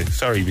 yeah. Okay,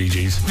 sorry, Bee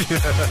Gees.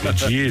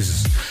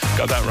 Jesus,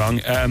 got that wrong.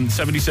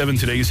 77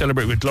 today, you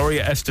celebrate with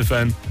Gloria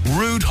Estefan,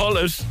 Rude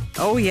Hullet.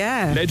 Oh,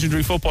 yeah.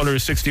 Legendary footballer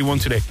is 61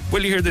 today.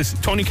 Will you hear this?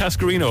 Tony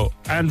Cascarino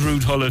and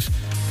Rude Hullet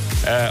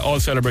all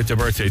celebrate their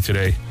birthday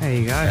today. There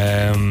you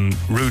go.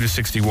 Rude is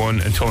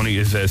 61 and Tony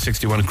is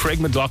 61. Craig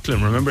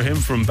McLaughlin, remember him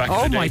from back in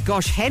the day? Oh my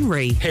gosh,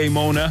 Henry. Hey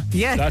Mona,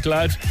 yeah, that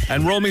lad.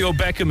 And Romeo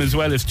Beckham as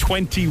well is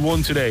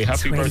 21 today.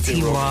 Happy birthday,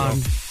 Romeo.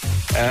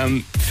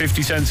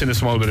 50 cents in a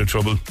small bit of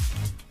trouble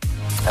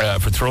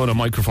for throwing a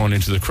microphone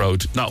into the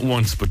crowd, not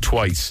once but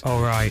twice.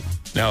 All right.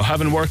 Now,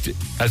 having worked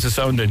as a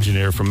sound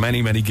engineer for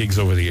many gigs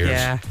over the years,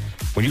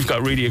 when you've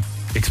got really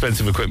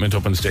expensive equipment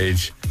up on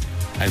stage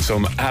and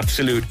some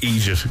absolute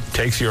idiot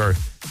takes your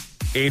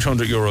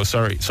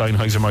 €800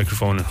 Sennheiser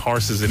microphone and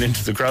horses it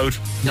into the crowd,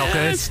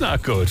 it's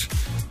not good.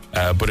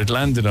 But it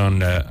landed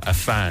on a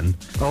fan.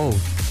 Oh.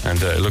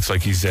 And it looks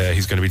like he's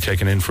going to be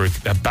taken in for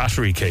a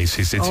battery case.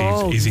 He's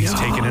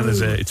taken in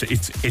as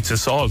it's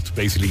assault.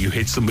 Basically, you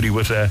hit somebody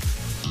with a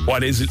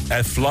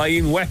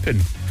flying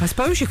weapon. I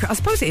suppose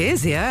it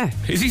is, yeah.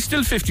 Is he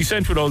still 50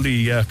 cent with all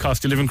the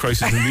cost of living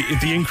crisis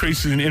and the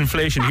increase in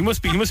inflation? He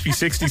must be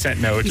 60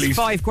 cent now at least. He's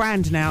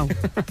 $5,000 now.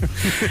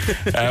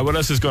 What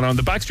else is going on?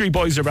 The Backstreet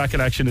Boys are back in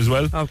action as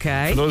well.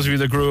 Okay. For those of you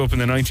that grew up in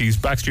the 90s,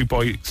 Backstreet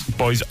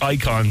Boys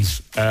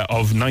icons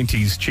of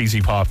 90s cheesy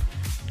pop.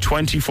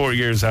 24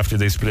 years after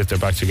they split, they're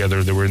back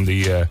together. They were in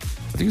the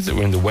they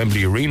were in the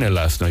Wembley Arena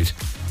last night.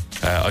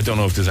 I don't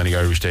know if there's any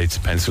Irish dates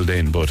penciled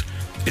in, but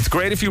it's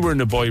great if you were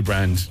in a boy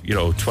band,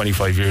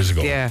 25 years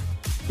ago. Yeah.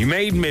 You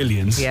made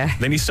millions. Yeah.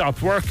 Then you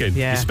stopped working.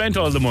 Yeah. You spent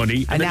all the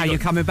money. And now you're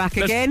coming back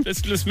again?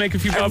 Let's make a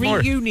few bob more.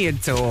 A reunion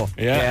tour.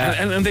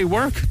 Yeah. And they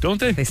work, don't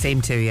they? They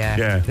seem to,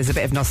 yeah. There's a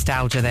bit of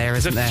nostalgia there,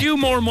 isn't there? There's a few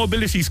more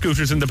mobility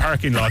scooters in the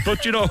parking lot,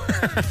 but they're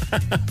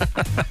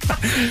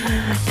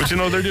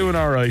doing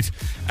all right.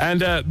 And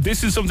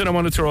this is something I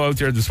want to throw out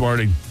there this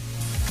morning.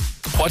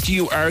 What do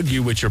you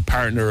argue with your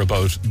partner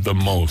about the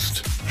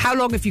most? How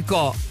long have you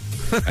got?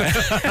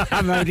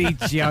 I'm only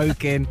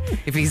joking.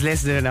 If he's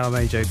listening, no, I'm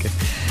only joking.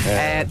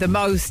 The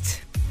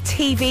most.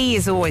 TV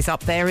is always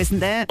up there, isn't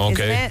there? Okay.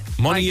 Isn't it?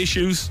 Money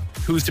issues?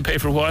 Who's to pay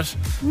for what?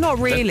 Not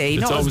really.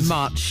 Not always, as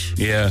much.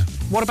 Yeah.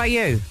 What about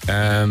you?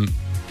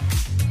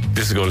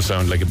 This is going to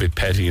sound like a bit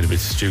petty and a bit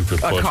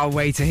stupid. I can't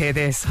wait to hear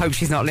this. Hope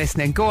she's not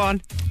listening. Go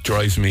on.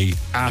 Drives me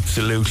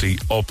absolutely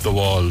up the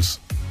walls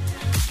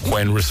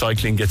when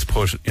recycling gets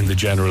put in the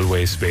general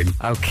waste bin.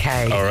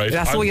 Okay. All right.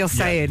 That's all you're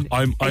saying.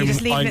 I'm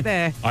just leaving it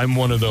there. I'm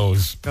one of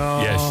those.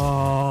 Oh. Yes.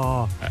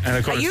 And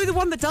of course, are you the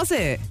one that does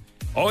it?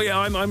 Oh yeah,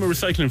 I'm a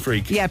recycling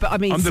freak. Yeah, but I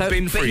mean, I'm the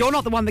bin freak. But you're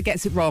not the one that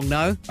gets it wrong,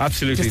 no?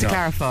 Absolutely not. Just to not.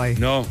 clarify.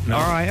 No. All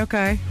right,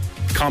 okay.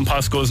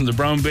 Compost goes in the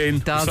brown bin.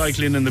 Does.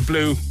 Recycling in the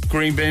blue,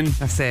 green bin.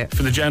 That's it.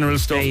 For the general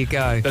stuff. There you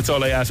go. That's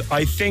all I ask.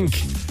 I think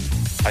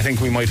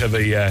we might have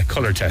a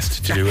colour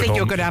test to do at home. I think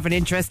you're going to have an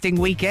interesting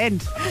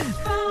weekend.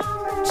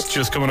 It's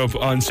just coming up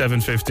on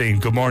 7:15.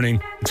 Good morning.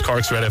 It's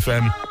Cork's Red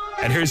FM.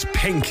 And here's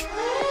Pink.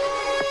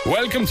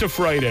 Welcome to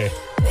Friday.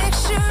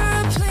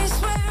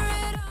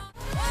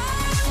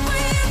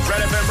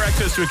 Red FM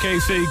Breakfast with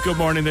KC. Good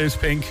morning, there's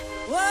Pink.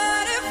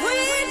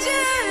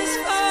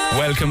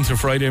 Welcome to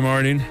Friday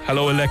morning.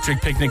 Hello, Electric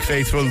Picnic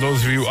faithful.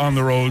 Those of you on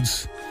the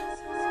roads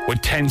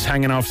with tents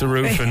hanging off the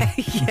roof and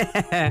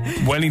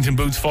Wellington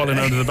boots falling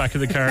out of the back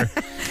of the car.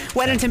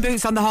 Wellington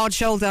boots on the hard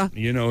shoulder.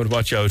 You know it,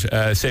 watch out.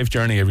 Safe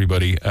journey,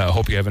 everybody.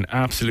 Hope you have an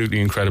absolutely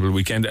incredible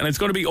weekend. And it's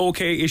going to be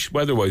okay-ish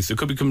weather-wise. There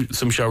could be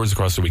some showers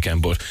across the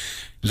weekend, but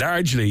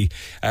largely,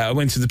 I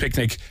went to the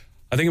picnic,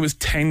 I think it was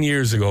 10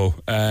 years ago,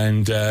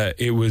 and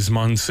it was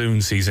monsoon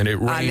season. It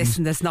rained.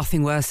 Listen, there's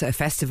nothing worse at a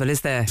festival,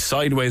 is there?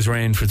 Sideways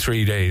rain for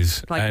 3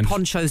 days. Like, and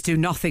ponchos do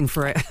nothing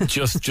for it.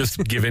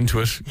 just give into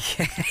it.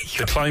 Yeah,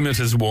 the climate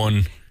has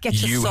won.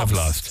 Get your you have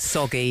lost.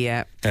 Soggy,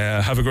 yeah.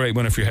 Have a great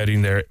one if you're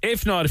heading there.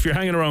 If not, if you're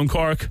hanging around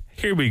Cork,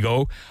 here we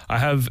go. I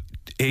have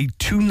a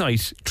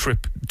 2-night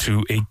trip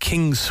to a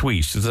King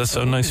Suite. Does that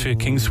sound nice for you?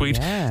 King Suite?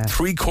 Yeah.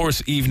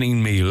 3-course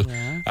evening meal.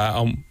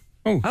 Yeah.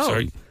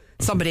 Sorry.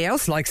 Somebody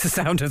else likes the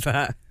sound of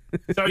that.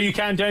 Sorry, you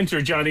can't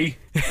enter, Johnny.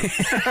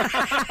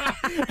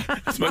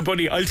 It's my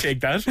buddy. I'll take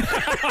that.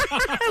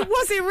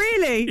 Was it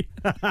really?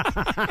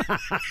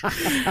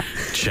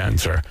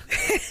 Chancer.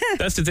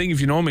 That's the thing.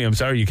 If you know me, I'm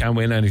sorry, you can't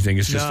win anything.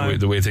 It's just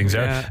the way things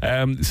are.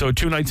 So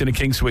 2 nights in a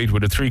King Suite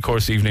with a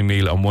 3-course evening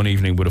meal on one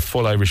evening with a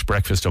full Irish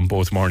breakfast on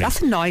both mornings.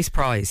 That's a nice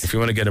prize. If you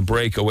want to get a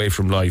break away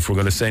from life, we're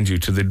going to send you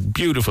to the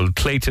beautiful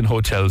Clayton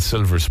Hotel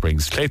Silver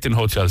Springs.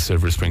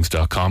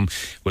 ClaytonHotelSilverSprings.com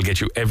will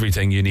get you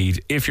everything you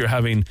need. If you're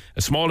having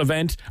a small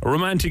event, a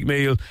romantic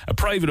meal, a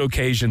private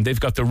occasion, they've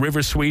got the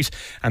River Suite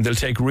and they'll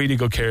take really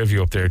good care of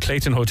you up there.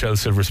 Clayton Hotel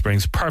Silver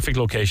Springs, perfect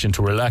location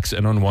to relax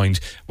and unwind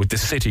with the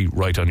city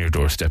right on your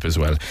doorstep as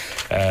well.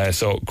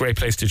 So great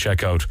place to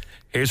check out.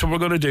 Here's what we're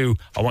going to do.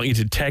 I want you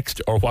to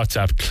text or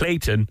WhatsApp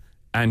Clayton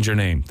and your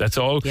name. That's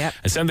all. Yep.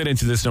 And send it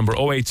into this number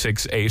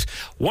 0868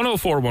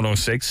 104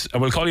 106,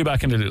 and we'll call you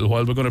back in a little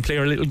while. We're going to play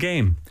our little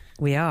game.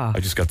 We are. I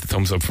just got the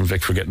thumbs up from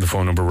Vic for getting the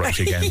phone number right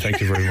again.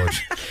 Thank you very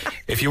much.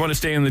 If you want to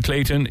stay in the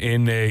Clayton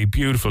in a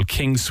beautiful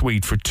King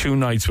Suite for 2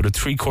 nights with a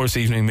 3-course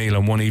evening meal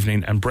on one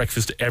evening and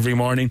breakfast every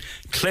morning,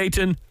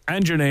 Clayton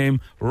and your name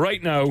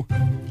right now.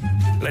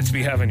 Let's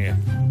be having you.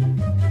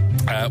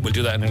 We'll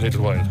do that in a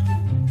little while.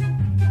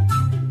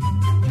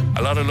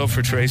 A lot of love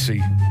for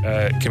Tracy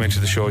came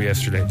into the show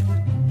yesterday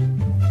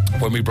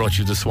when we brought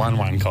you the Swan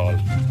Wan call.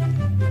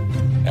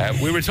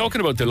 We were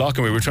talking about the lock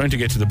and we were trying to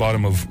get to the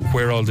bottom of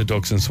where all the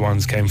ducks and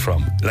swans came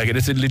from. Like,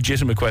 it's a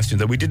legitimate question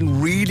that we didn't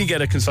really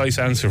get a concise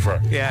answer for.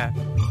 Yeah.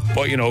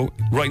 But, you know,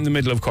 right in the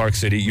middle of Cork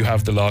City, you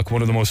have the lock,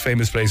 one of the most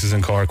famous places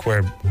in Cork,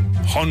 where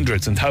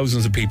hundreds and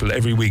thousands of people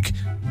every week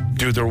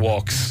do their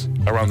walks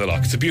around the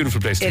lock. It's a beautiful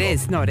place to go. It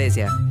is. No, it is,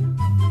 yeah.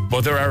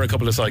 But there are a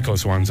couple of psycho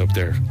swans up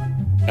there.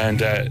 And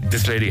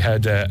this lady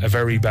had a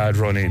very bad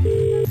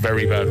run-in.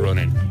 Very bad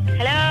run-in.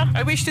 Hello?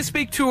 I wish to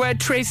speak to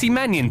Tracy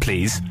Mannion,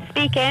 please.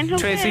 Speaking. Who's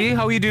Tracy, this?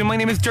 how are you doing? My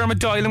name is Dermot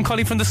Doyle. I'm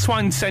calling from the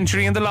Swan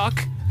Sanctuary in the Loch.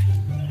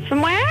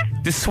 From where?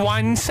 The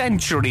Swan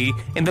Sanctuary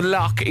in the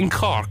Loch in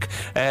Cork.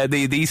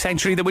 The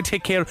sanctuary that would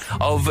take care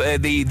of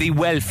the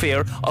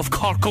welfare of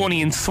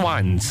Corkonian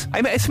swans.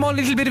 I'm a small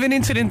little bit of an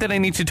incident that I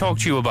need to talk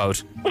to you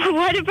about.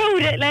 What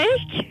about it,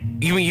 like?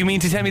 You mean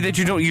to tell me that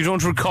you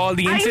don't recall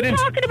the incident?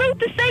 I'm talking about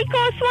the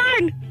psycho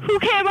swan who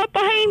came up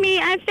behind me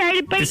and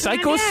started biting. The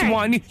psycho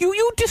swan?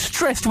 You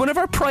distressed one of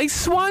our prize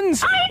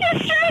swans. I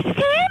distressed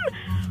him?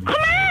 Come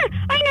here!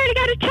 I nearly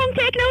got a chunk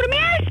taken out of my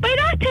arse by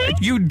that thing.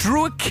 You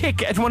drew a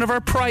kick at one of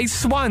our prize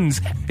swans.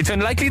 It's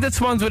unlikely that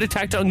swans would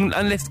attack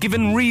unless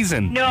given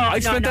reason. No, I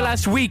spent the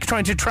last week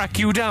trying to track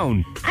you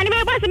down. Anyway,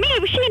 it wasn't me. It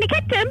was Sheena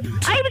kicked him.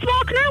 I was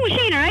walking around with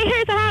Sheena, right?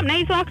 Here's what happened. I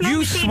was walking around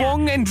with Sheena. You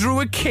swung and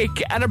drew a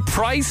kick at a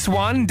prize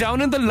swan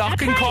down in the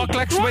loch in Cork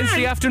last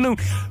Wednesday afternoon.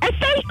 A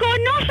psycho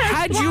nutter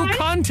Had swan. you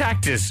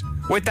contacted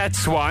with that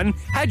swan,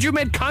 had you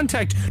made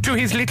contact to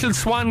his little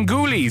swan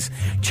ghoulies,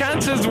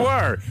 chances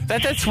were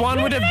that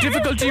swan would have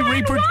difficulty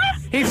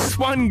his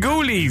swan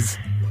ghoulies.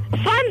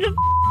 Swans of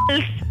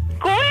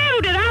go out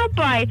of that,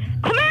 boy.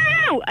 Come here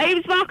now. I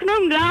was walking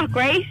around the loch,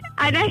 right?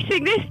 And next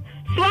thing, this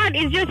swan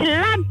is just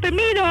lamping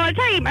me the whole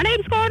time. And I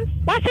was going,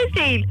 what's his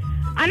deal?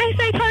 And as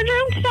I turned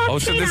around to talk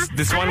to Sheena,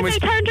 the swan was... I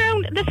turned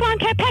around, the swan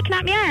kept pecking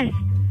at my arse.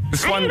 The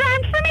swan, and he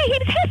ran for me. He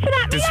was hissing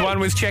at me. The swan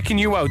was checking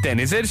you out then,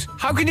 is it?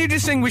 How can you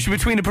distinguish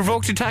between a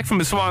provoked attack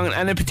from a swan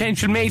and a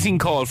potential mating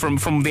call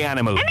from the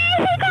animal? An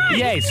mating call?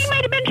 Yes. He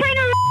might have been trying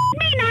to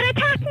me, not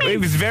attack me. It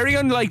was very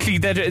unlikely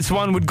that a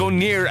swan would go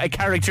near a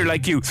character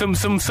like you. Some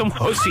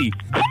hussy.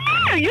 Come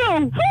here, you.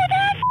 Who the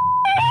f***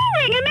 are you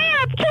ringing me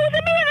up, choosing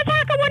me to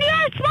attack one of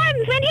your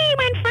swans when he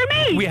went for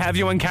me? We have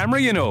you on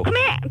camera, you know. Come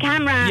here,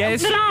 camera.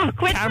 Yes.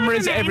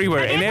 Cameras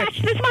everywhere. The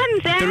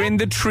swans, they're in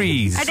the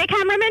trees. Are they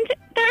cameramen?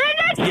 They're in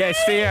the trees. Yes,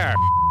 they are.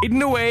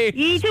 Hidden away.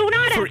 You do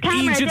not for have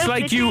cameras. Egypts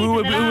like you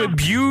who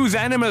abuse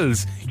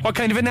animals. What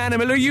kind of an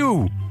animal are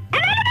you?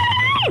 An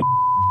animal?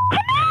 Come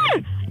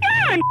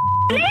here.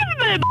 You're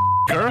unbelievable.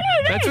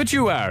 That's what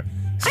you are.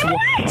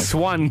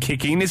 Swan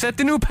kicking. Is that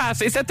the new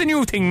pass? Is that the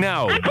new thing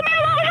now? And come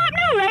here, what will happen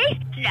now, right?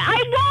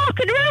 I'm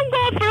walking around,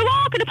 going for a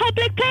walk in a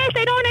public place.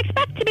 I don't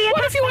expect to be attacked.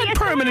 What if you had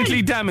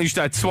permanently damaged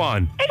that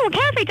swan? I don't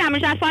care if I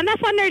damaged that swan. That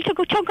swan nearly took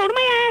a chunk out of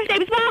my arse. I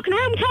was walking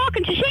around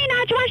talking to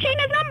Sheena. Do you want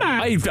Sheena's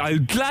number? I'll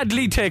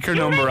gladly take her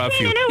number off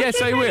you.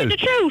 Yes, I will. The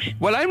truth.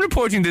 Well, I'm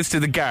reporting this to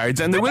the guards,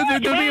 and there'll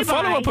be a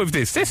follow-up of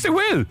this. Yes, there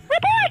will.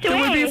 There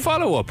will be a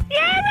follow-up.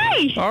 Yeah,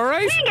 right. All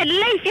right. You can get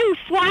life, you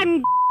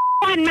swan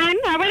man,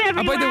 or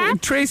whatever you are.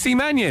 Tracy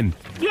Mannion.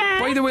 Yeah.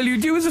 By the way, will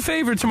you do us a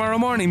favour tomorrow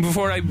morning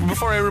before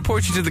I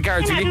report you to the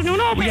guards?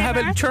 Will you have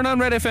it? Turn on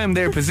Red FM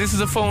there, because this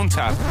is a phone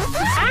tap.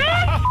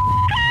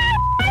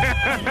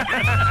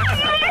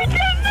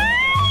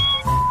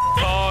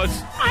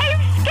 Pause.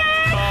 I'm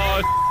scared.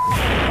 Pause.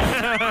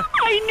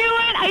 I knew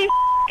it. I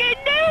f***ing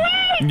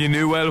knew it. You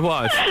knew well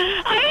what? I knew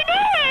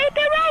it.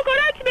 They were all going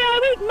on to me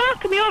all week,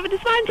 mocking me over the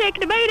swan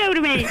taking the bite out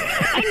of me.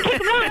 I can kick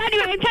them out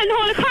anyway. I'm telling the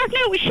whole of Cork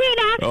now with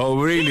Sheena. Oh,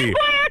 really?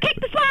 Squire, kick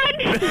the swan.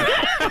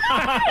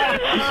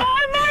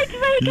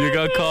 You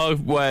got caught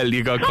well.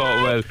 You got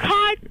caught well.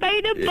 Caught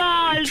by the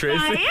balls. Tracy.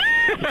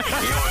 Your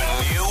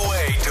new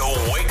way to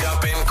wake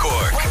up in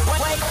Cork.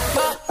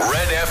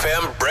 Red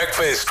FM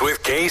Breakfast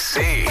with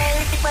KC.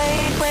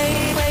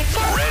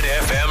 Red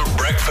FM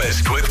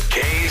Breakfast with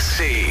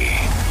KC.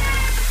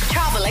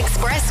 Travel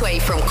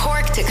expressway from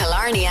Cork to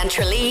Killarney and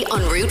Tralee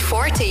on Route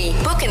 40.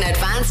 Book in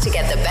advance to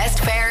get the best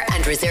fare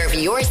and reserve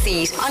your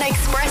seat on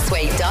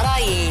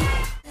expressway.ie.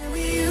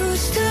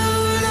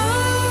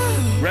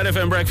 Red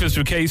FM Breakfast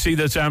with KC,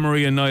 that's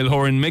Anne-Marie and Niall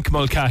Horan. Mick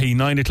Mulcahy,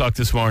 9 o'clock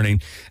this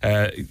morning.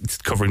 It's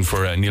covering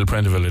for Neil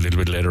Prendeville a little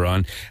bit later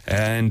on.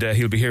 And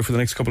he'll be here for the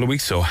next couple of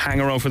weeks, so hang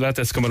around for that.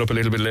 That's coming up a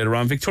little bit later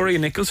on. Victoria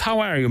Nichols,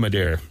 how are you, my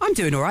dear? I'm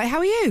doing all right. How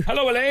are you?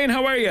 Hello, Elaine.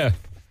 How are you?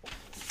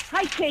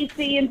 Hi,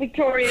 Casey and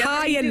Victoria.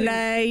 Hi,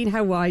 Elaine.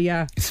 How are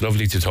you? It's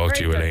lovely to talk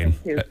to you, Elaine.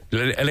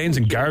 Elaine's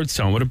in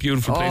Garrettstown. What a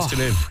beautiful place to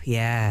live.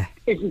 Yeah.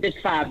 Isn't it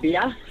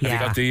fabulous?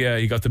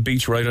 You got the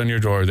beach right on your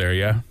door there,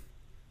 yeah?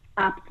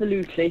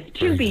 Absolutely.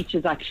 Two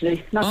beaches,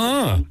 actually. Not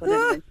one, but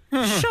anyway.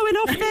 Showing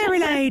off there,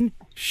 Elaine.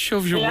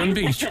 Shove your one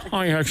beach.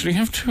 I actually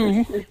have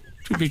two.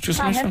 Two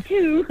beaches. I have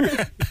two.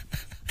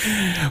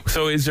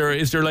 So is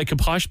there like a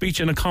posh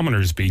beach and a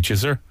commoner's beach,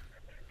 is there?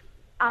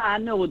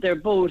 No, they're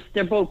both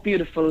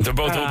beautiful. They're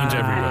both open to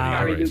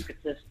everybody.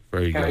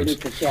 Very good.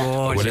 Lucas, yeah.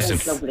 Well, listen,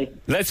 lovely.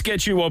 Let's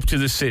get you up to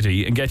the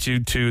city and get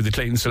you to the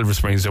Clayton Silver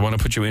Springs. I want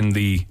to put you in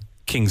the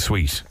King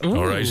Suite. Ooh.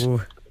 All right?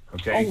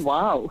 Okay. Oh,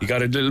 wow. You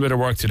got a little bit of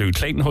work to do.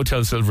 Clayton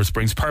Hotel Silver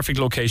Springs, perfect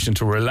location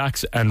to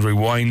relax and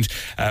rewind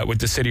with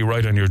the city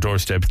right on your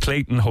doorstep.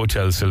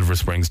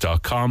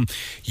 ClaytonHotelSilverSprings.com.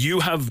 You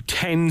have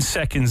 10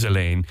 seconds,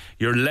 Elaine.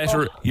 Your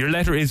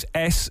letter is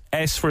S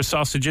for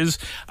sausages.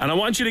 And I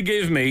want you to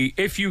give me,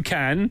 if you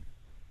can,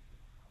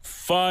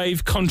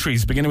 5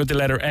 countries beginning with the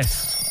letter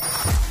S.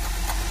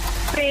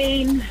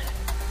 Spain.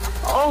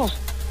 Oh,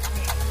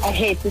 I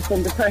hate this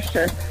under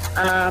pressure.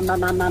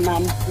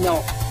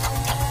 No.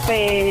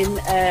 Spain.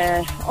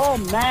 Oh,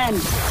 man.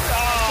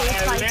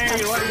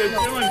 Elaine, what are you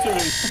doing to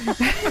me?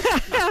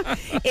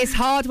 It's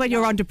hard when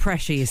you're under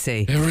pressure, you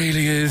see. It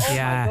really is.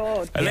 Yeah. Oh,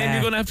 my God. Elaine,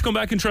 you're going to have to come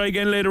back and try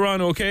again later on,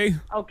 okay?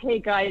 Okay,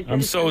 guys.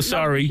 I'm so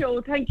sorry.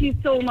 Show. Thank you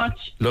so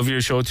much. Love your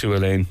show too,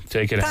 Elaine.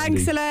 Take it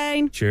Thanks, handy.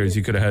 Elaine. Cheers.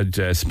 You could have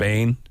had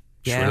Spain,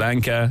 Sri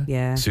Lanka,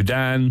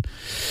 Sudan,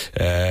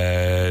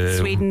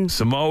 Sweden,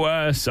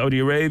 Samoa, Saudi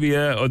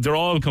Arabia. Oh, they're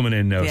all coming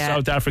in now.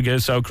 South Africa,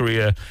 South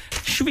Korea,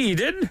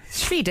 Sweden.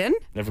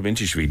 Never been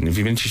to Sweden. Have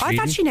you been to Sweden?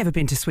 I've actually never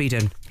been to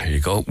Sweden. There you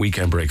go.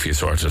 Weekend break for you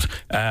sorted.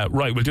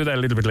 Right, we'll do that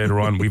a little bit later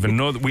on.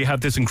 We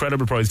have this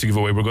incredible prize to give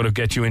away. We're going to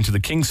get you into the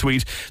King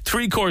Suite,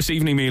 3-course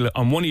evening meal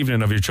on one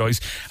evening of your choice,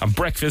 and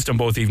breakfast on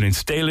both evenings.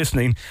 Stay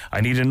listening. I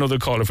need another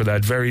caller for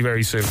that very,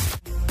 very soon.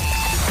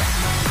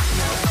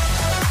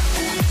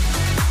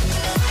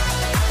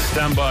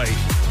 Stand by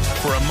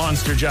for a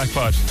monster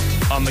jackpot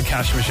on the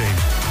cash machine.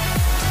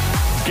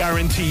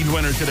 Guaranteed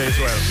winner today as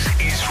well.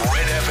 This is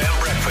Red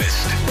FM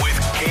Breakfast with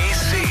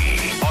KC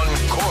on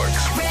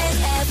Cork's Red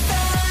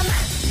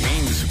FM.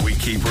 Means we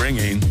keep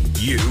ringing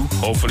you,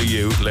 hopefully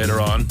you,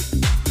 later on.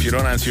 If you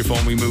don't answer your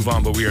phone, we move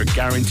on, but we are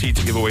guaranteed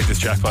to give away this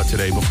jackpot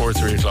today before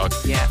 3 o'clock.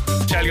 Yeah.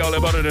 Tell you all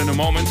about it in a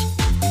moment.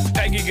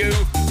 Peggy Goo,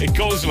 It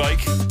Goes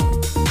Like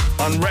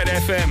on Red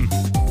FM.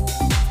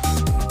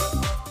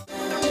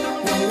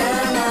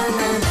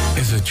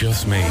 Is it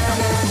just me?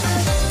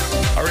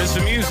 Or is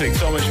the music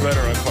so much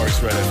better on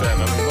Cork's Red FM?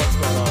 I mean, what's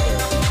going on there?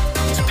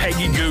 It's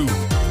Peggy Goo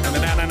and the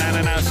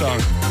Na-Na-Na-Na-Na song.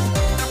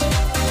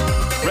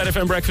 Red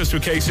FM Breakfast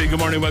with KC. Good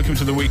morning, welcome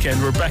to the weekend.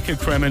 Rebecca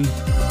Kremen,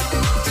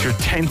 it's your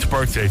 10th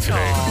birthday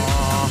today.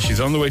 Aww. She's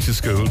on the way to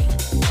school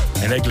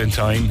in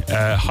Eglantine.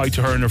 Hi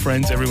to her and her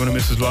friends, everyone in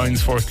Mrs.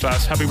 Lyons' 4th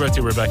class. Happy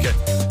birthday, Rebecca.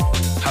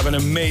 Have an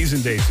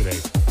amazing day today.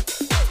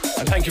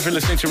 And thank you for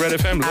listening to Red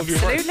FM. Love your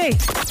work. Absolutely.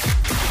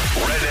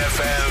 Red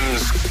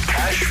FM's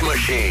Cash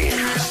Machine.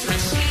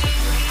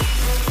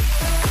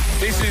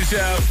 This is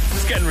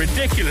it's getting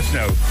ridiculous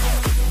now.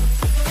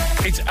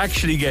 It's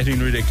actually getting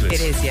ridiculous.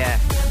 It is, yeah.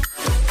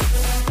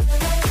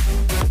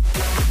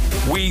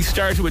 We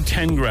started with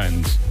 10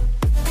 grand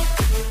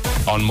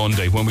on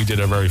Monday when we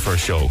did our very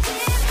first show.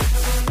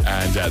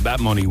 And that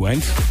money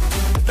went.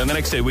 Then the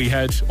next day we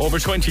had over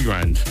 20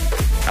 grand.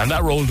 And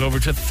that rolled over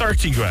to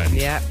 30 grand.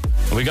 Yeah.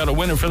 And we got a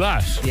winner for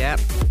that. Yeah.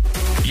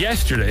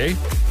 Yesterday,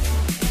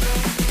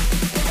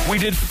 we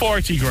did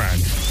 40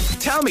 grand.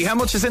 Tell me, how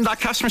much is in that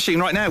cash machine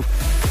right now?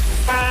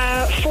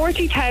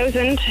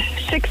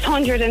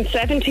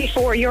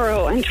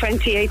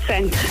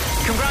 €40,674.28.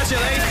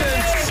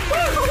 Congratulations!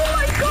 Oh,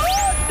 my God!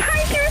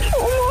 Thank you so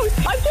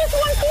much. I just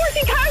won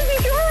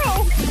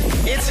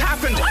 €40,000. It's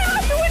happened. I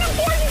have to win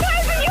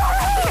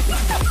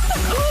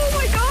 €40,000. Oh,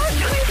 my God.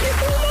 Thank you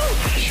so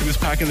much. She was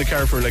packing the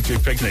car for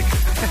electric picnic.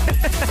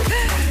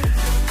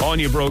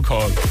 Anya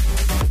Brocall.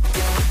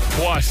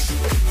 What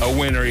a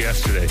winner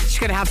yesterday. She's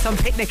going to have some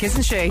picnic,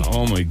 isn't she?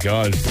 Oh my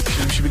God.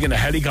 She'll be getting a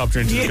helicopter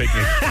into the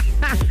picnic.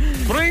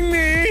 Bring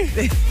me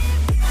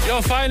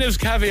your finest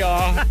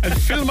caviar and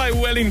fill my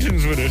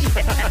Wellingtons with it.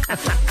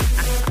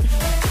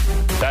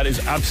 That is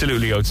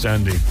absolutely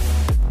outstanding.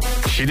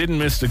 She didn't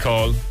miss the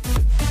call.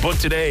 But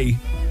today,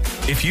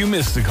 if you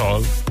missed the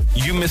call,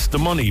 you missed the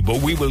money.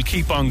 But we will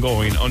keep on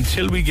going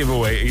until we give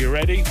away. Are you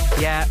ready?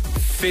 Yeah.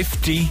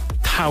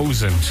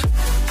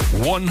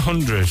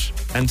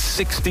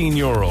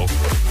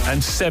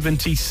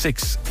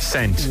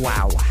 €50,116.76.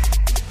 Wow.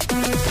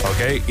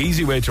 Okay,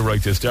 easy way to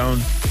write this down.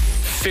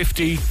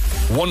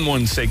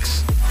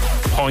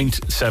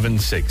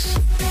 50,116.76.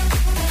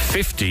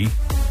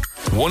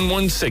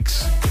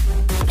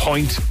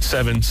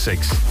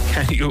 50,116.76.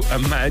 Can you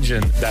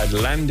imagine that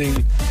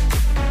landing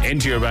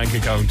into your bank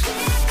account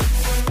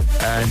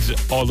and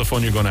all the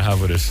fun you're going to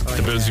have with it,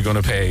 the bills you're going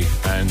to pay,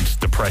 and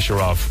the pressure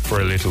off for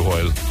a little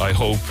while? I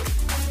hope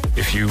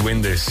if you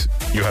win this,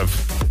 you have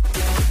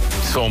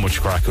so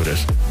much crack with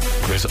it.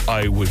 because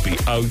I would be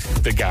out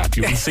the gap.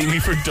 You will see me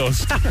for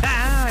dust.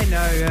 I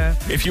know, yeah.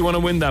 If you want to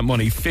win that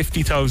money,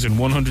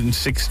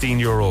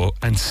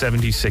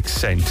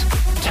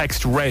 €50,116.76.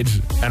 Text RED,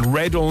 and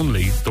RED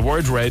only, the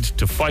word RED,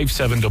 to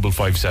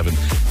 57557.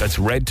 That's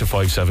RED to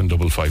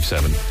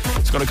 57557.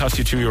 It's going to cost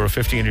you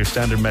 €2.50 and your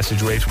standard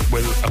message rate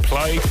will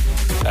apply.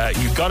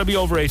 You've got to be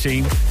over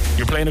 18.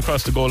 You're playing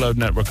across the Go Loud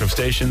network of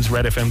stations.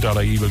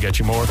 redfm.ie will get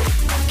you more.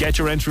 Get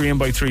your entry in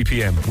by 3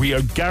 p.m. We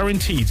are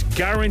guaranteed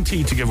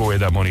to give away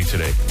that money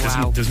today.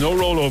 Wow. There's no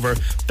rollover.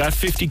 That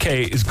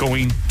 50k is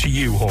going to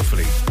you,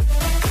 hopefully.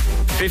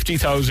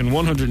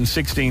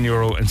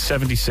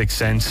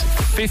 €50,116.76.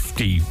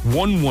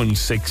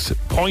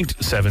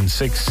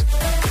 50116.76.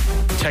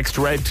 Text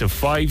RED to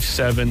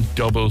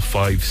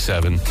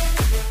 57557.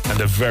 And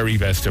the very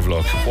best of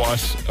luck.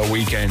 What a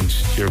weekend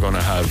you're going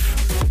to have.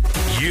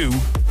 You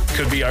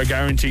could be our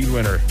guaranteed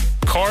winner.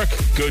 Cork,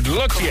 good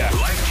luck to you.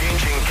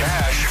 Life-changing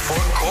cash for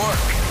Cork.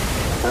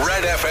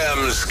 Red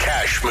FM's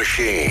cash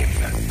machine.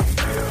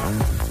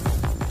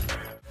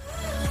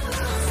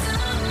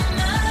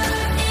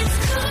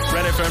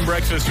 Red FM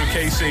breakfast with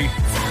Casey.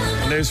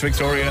 And there's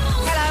Victoria.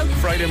 Hello.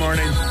 Friday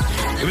morning.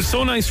 It was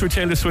so nice for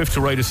Taylor Swift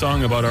to write a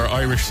song about our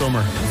Irish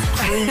summer.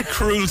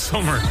 Cruel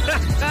summer. It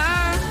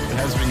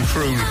has been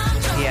cruel.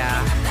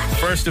 Yeah.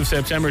 1st of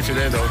September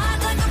today, though.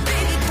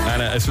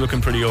 And it's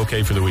looking pretty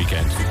okay for the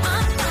weekend.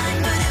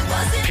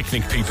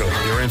 Picnic people,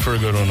 you're in for a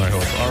good one, I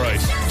hope. All right,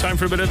 time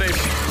for a bit of this.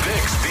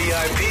 Fix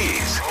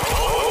VIPs.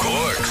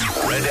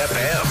 Cork's Red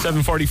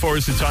FM. 7:44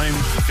 is the time.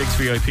 Fix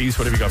VIPs.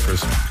 What have you got for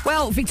us?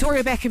 Well,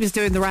 Victoria Beckham is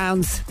doing the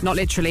rounds, not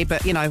literally,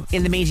 but, you know,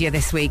 in the media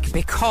this week,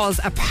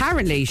 because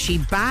apparently she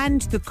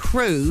banned the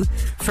crew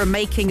from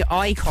making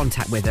eye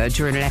contact with her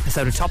during an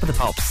episode of Top of the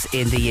Pops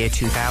in the year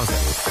 2000.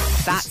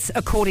 That's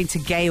according to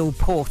Gail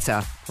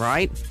Porter,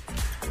 right?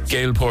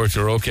 Gail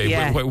Porter, okay.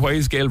 Yeah. Why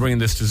is Gail bringing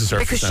this to the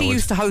surface? Because she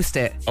used to host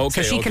it.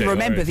 Okay, so she can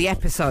remember right. the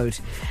episode.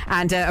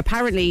 And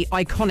apparently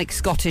iconic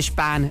Scottish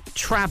band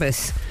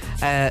Travis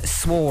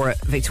swore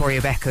at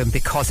Victoria Beckham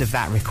because of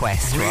that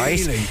request, right?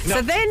 Really? No.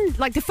 So then,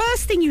 like, the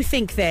first thing you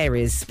think there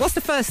is, what's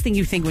the first thing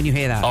you think when you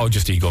hear that? Oh,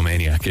 just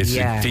egomaniac. It's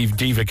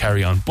diva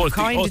carry on. But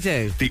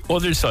the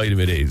other side of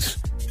it is,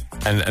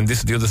 and this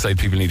is the other side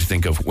people need to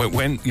think of,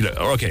 when you know,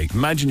 okay,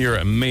 imagine you're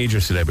a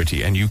major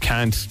celebrity and you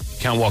can't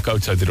walk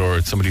outside the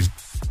door, somebody's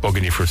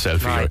bugging you for a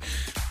selfie. Right.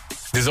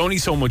 There's only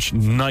so much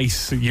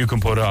nice you can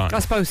put on. I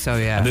suppose so,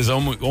 yeah. And there's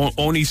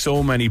only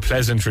so many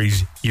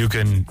pleasantries you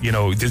can, you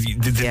know,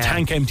 the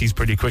tank empties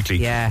pretty quickly.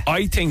 Yeah.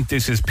 I think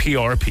this is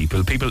PR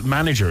people,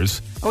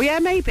 managers. Oh, yeah,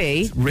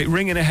 maybe.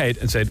 Ringing ahead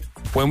and said,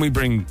 when we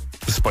bring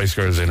the Spice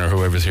Girls in or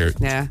whoever's here,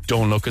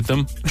 don't look at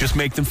them. Just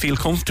make them feel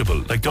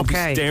comfortable. Like, don't be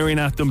staring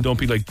at them. Don't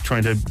be like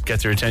trying to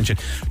get their attention.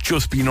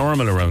 Just be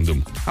normal around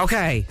them.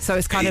 Okay, so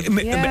it's kind of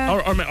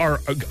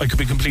or I could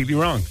be completely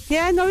wrong.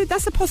 Yeah, no,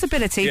 that's a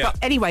possibility. Yeah. But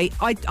anyway,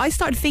 I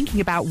started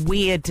thinking about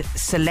weird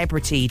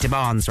celebrity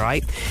demands,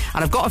 right?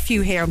 And I've got a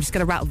few here. I'm just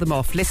going to rattle them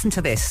off. Listen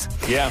to this.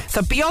 Yeah.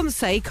 So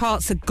Beyonce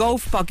carts a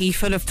golf buggy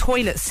full of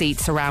toilet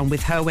seats around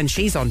with her when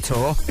she's on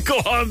tour. Go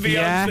on,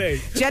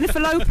 Beyonce. Yeah. Jennifer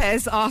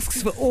Lopez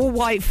asks for all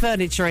white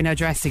furniture in her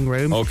dressing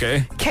room.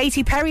 Okay.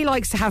 Katy Perry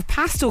likes to have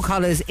pastel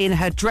colours in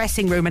her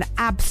dressing room and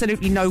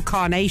absolutely no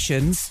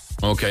carnations.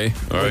 Okay,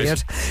 all right.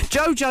 Weird.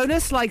 Joe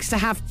Jonas likes to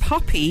have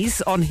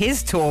puppies on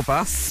his tour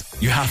bus.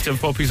 You have to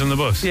have puppies on the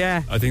bus?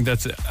 Yeah. I think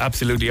that's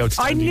absolutely I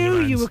outstanding. knew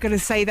you were going to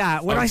say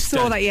that. When I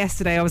saw that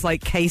yesterday, I was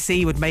like,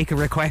 KC would make a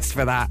request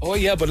for that. Oh,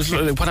 yeah, but it's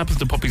what happens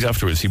to puppies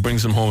afterwards? He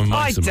brings them home and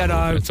minds them. I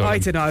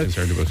don't know.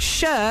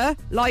 Cher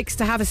likes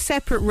to have a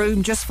separate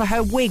room just for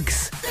her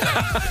wigs.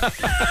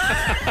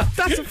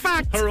 That's a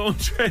fact. Her own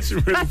dressing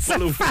room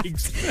full of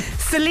wigs.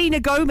 Selena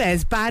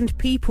Gomez banned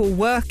people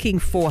working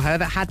for her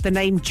that had the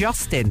name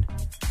Justin.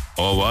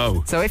 Oh,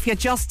 wow. So if you're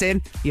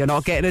Justin, you're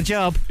not getting a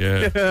job.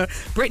 Yeah.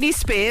 Britney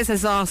Spears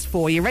has asked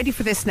for, you ready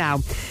for this now?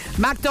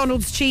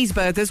 McDonald's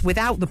cheeseburgers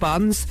without the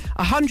buns,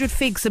 100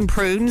 figs and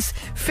prunes,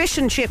 fish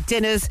and chip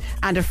dinners,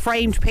 and a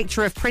framed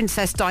picture of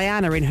Princess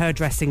Diana in her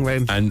dressing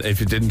room. And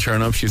if it didn't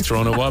turn up, she's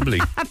thrown a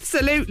wobbly.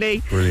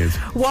 Absolutely. Brilliant.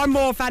 One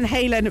more, Van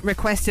Halen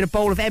requested a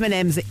bowl of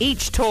M&Ms at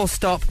each tour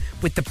stop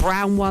with the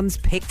brown ones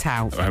picked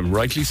out.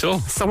 Rightly so.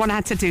 Someone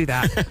had to do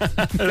that.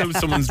 That was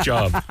someone's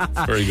job.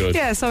 Very good.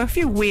 Yeah, so a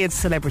few weird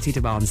celebrity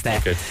demands there.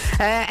 Okay.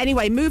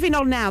 Anyway, moving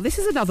on now. This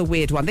is another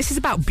weird one. This is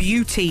about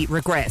beauty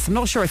regrets. I'm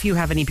not sure if you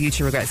have any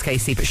beauty regrets,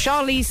 Casey, but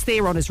Charlize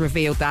Theron has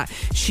revealed that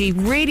she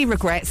really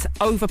regrets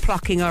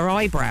overplucking her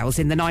eyebrows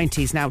in the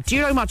 90s. Now, do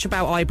you know much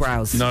about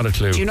eyebrows? Not a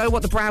clue. Do you know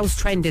what the brows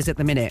trend is at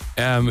the minute?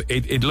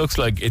 It looks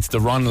like it's the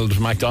Ronald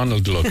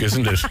McDonald look,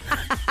 isn't it?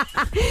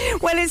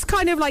 Well, it's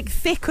kind of like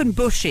thick and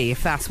bushy,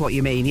 if that's what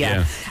you mean.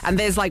 Yeah. And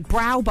there's like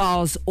brow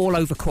bars all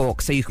over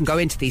Cork, so you can go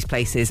into these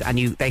places and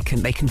they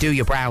can do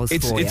your brows for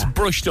you. It's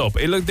brushed up.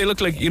 They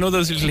look like, you know,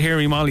 those little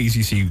hairy mollies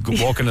you see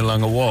walking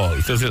along a wall.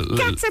 Those little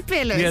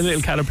caterpillars. Yeah,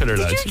 little caterpillar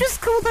lads. Did you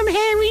just call them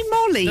hairy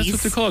mollies? That's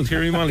what they're called,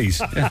 hairy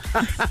mollies. Yeah.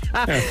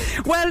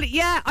 Well,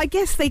 yeah, I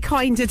guess they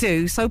kind of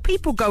do. So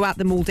people go at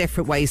them all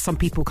different ways. Some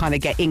people kind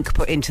of get ink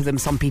put into them.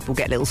 Some people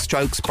get little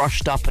strokes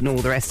brushed up and all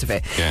the rest of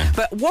it. Yeah.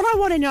 But what I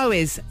want to know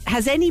is,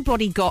 has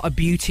anybody got a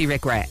beauty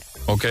regret?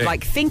 Okay.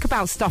 Like, think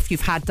about stuff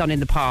you've had done in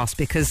the past,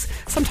 because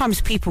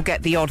sometimes people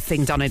get the odd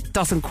thing done. It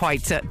doesn't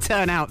quite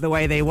turn out the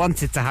way they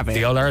wanted to have it.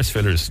 The old arse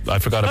fillers. I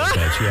forgot about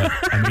that, yeah.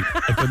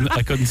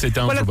 I couldn't sit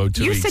down for about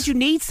 2 weeks. You said you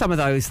need some of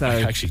those, though.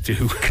 I actually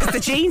do. Because the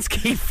jeans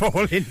keep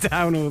falling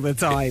down all the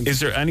time. Is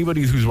there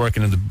anybody who's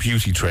working in the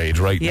beauty trade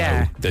right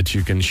now that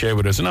you can share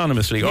with us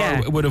anonymously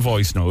or with a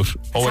voice note?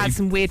 Had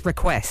some weird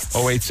requests.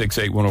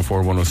 0868 104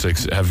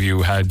 106. Have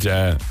you had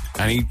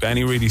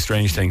any really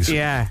strange things?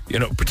 Yeah. You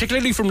know,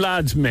 particularly from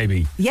lads, maybe.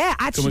 Yeah,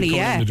 actually,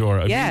 coming in the door.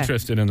 I'd be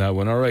interested in that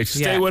one. All right,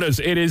 stay with us.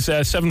 It is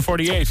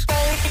 7:48.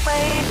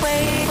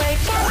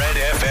 Red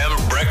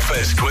FM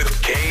Breakfast with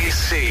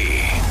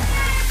KC.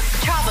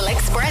 Travel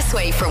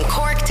expressway from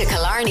Cork to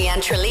Killarney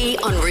and Tralee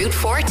on Route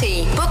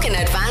 40. Book in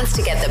advance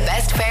to get the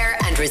best fare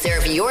and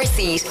reserve your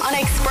seat on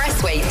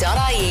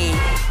expressway.ie.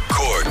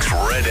 Cork's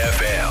Red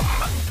FM.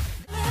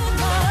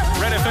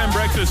 Red FM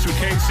Breakfast with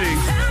KC.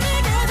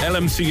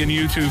 LMC and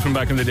U2 from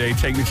back in the day.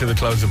 Take me to the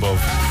clouds above.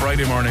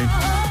 Friday morning.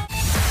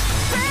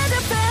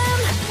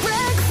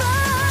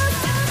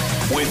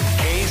 With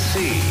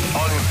KC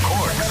on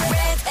Cork's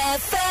Red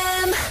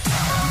FM.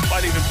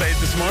 Might even play it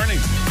this morning.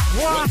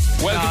 What?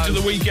 Welcome to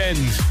the weekend.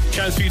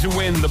 Chance for you to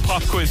win the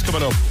pop quiz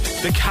coming up.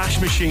 The cash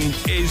machine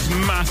is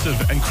massive,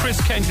 and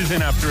Chris Kent is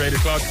in after 8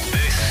 o'clock.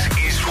 This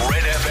is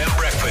Red FM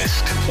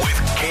Breakfast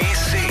with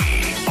KC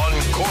on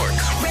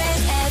Cork's Red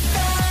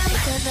FM.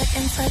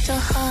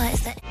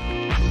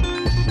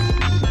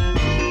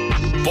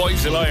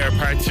 Boys a Liar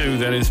Part 2.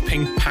 That is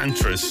Pink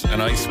Panthers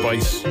and Ice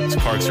Spice. It's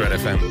Cork's Red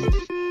FM.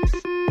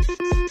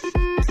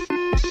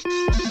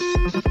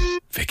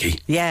 Vicky.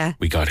 Yeah.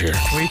 We got here.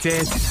 We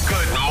did.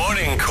 Good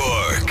morning,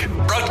 Cork.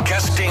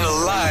 Broadcasting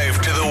live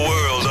to the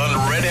world on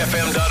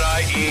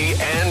redfm.ie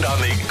and on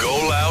the Go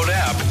Loud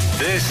app.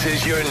 This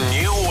is your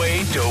new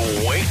way to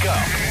wake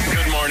up.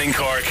 Good morning,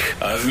 Cork.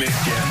 I've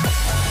missed you.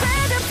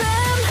 Red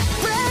FM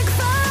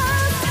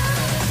breakfast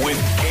with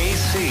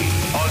KC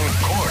on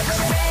Cork's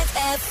Red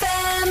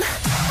FM.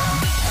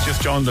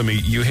 Just dawned on me,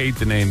 you hate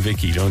the name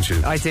Vicky, don't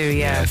you? I do,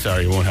 yeah.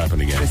 Sorry, it won't happen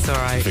again. It's all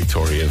right.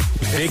 Victoria.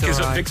 Vic, all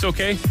right. Vic's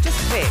okay? Just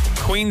Vic.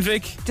 Queen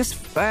Vic? Just,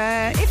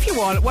 if you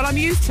want. Well, I'm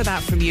used to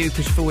that from you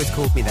because you've always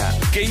called me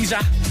that. Geezer?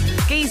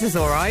 Geezer's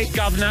all right.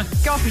 Governor?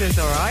 Governor's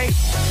all right.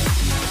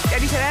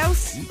 Anything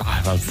else?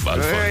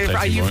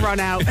 You've run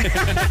out.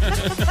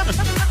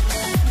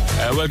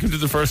 Welcome to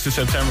the 1st of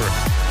September.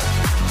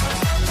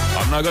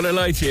 I'm not going to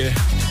lie to you.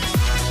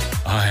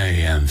 I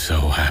am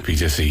so happy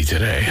to see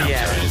today.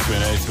 It's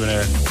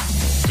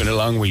been a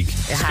long week.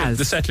 It has.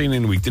 The settling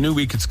in week, the new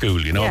week at school,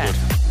 you know. Yeah.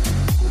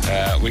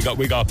 But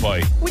we got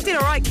by. We did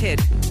all right,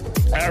 kid.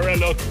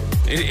 Look,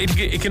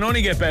 it can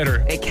only get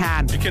better. It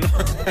can.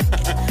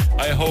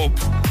 I hope.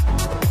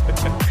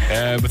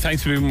 But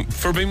thanks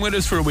for being with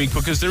us for a week,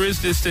 because there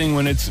is this thing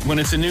when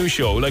it's a new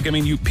show. Like, I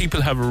mean,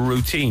 people have a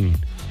routine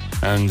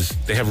and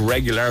they have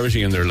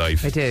regularity in their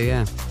life. They do,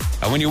 yeah.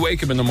 And when you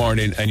wake up in the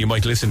morning and you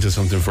might listen to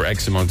something for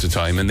X amount of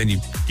time, and then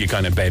you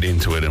kind of bed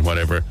into it and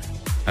whatever,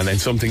 and then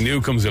something new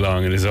comes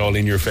along and is all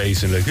in your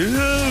face and like,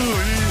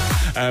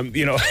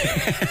 you know,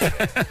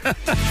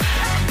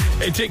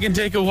 it can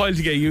take a while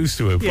to get used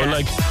to it. Yeah. But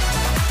like,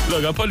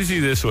 look, I'll put it to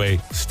you this way: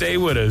 stay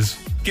with us,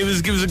 give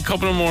us a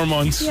couple of more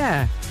months,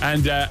 yeah,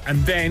 and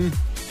then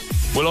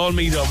we'll all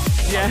meet up.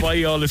 Yeah. I'll buy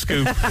you all a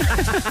scoop. Is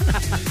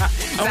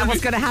that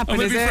what's going to happen?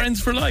 We'll be friends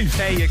for life.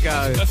 There you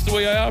go. That's the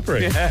way I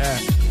operate. Yeah.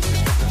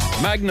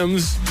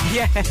 Magnums,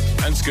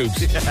 and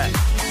scoops. Yeah.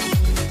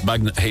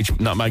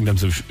 Not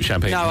magnums of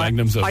champagne. No,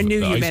 magnums of I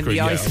knew you meant the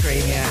ice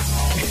cream. Yeah.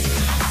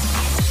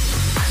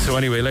 So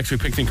anyway,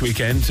 electric picnic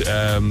weekend.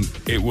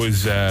 It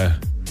was a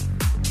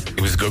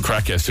good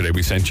crack yesterday.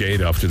 We sent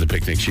Jade off to the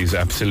picnic. She's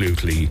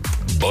absolutely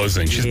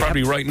buzzing. She's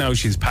probably right now.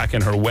 She's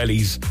packing her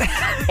wellies.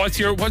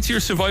 What's your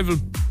survival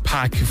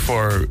pack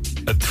for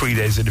 3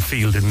 days in the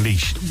field in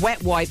Laois?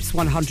 Wet wipes,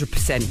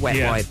 100% wet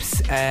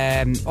wipes.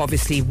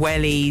 Obviously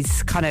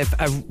wellies, kind of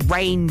a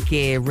rain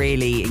gear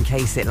really in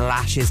case it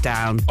lashes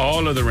down.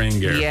 All of the rain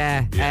gear.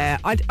 Yeah.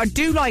 I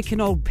do like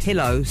an old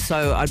pillow,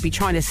 so I'd be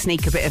trying to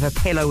sneak a bit of a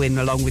pillow in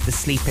along with the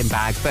sleeping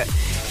bag. But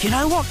you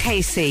know what,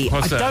 Casey?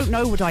 What's that? Don't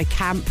know would I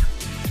camp.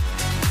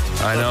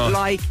 I know.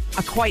 Like,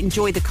 I quite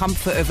enjoy the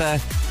comfort of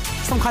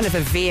some kind of a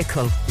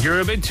vehicle.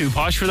 You're a bit too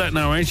posh for that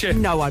now, aren't you?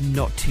 No, I'm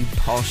not too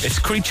posh. It's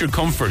creature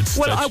comforts.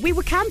 Well, we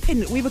were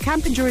camping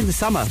during the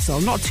summer, so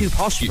I'm not too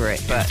posh for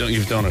it. But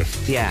you've done it.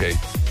 Yeah.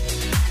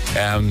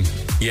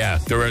 Okay.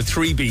 There are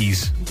 3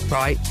 B's.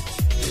 Right.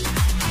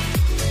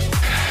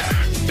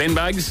 Bin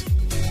bags,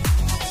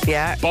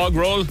 Yeah. Bog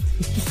roll.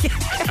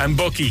 And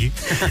Bucky.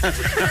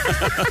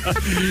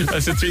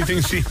 That's the three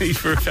things you need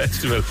for a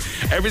festival.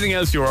 Everything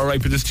else you're all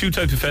right, but there's two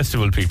types of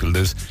festival people.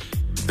 There's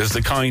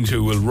the kind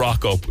who will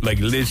rock up, like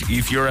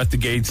if you're at the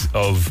gates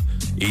of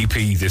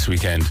EP this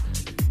weekend,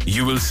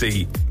 you will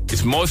see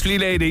it's mostly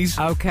ladies.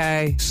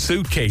 Okay.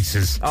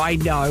 Suitcases. I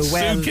know.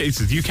 Well,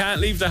 suitcases. You can't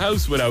leave the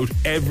house without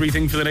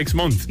everything for the next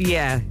month.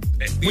 Yeah.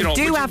 We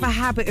do have a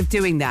habit of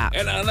doing that.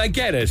 And I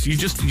get it.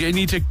 You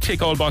need to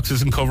tick all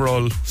boxes and cover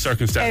all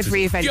circumstances.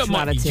 Every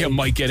eventuality. You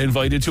might get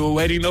invited to a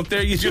wedding up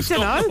there. You just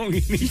don't know.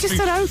 You just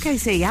don't know,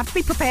 Casey. You have to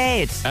be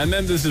prepared. And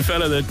then there's the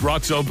fella that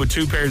rocks up with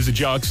 2 pairs of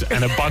jocks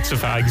and a box of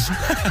fags.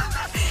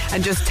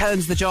 And just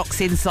turns the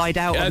jocks inside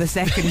out on the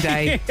second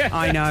day.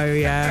 I know,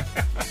 yeah.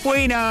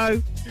 We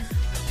know.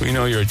 We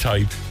know you're a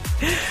type.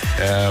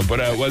 But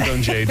well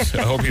done, Jade.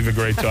 I hope you have a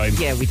great time.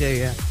 Yeah, we do,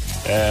 yeah.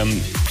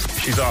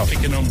 She's off.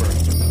 Pick a number.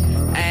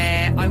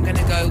 I'm going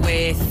to go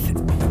with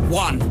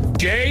 1.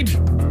 Jade?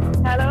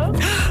 Hello?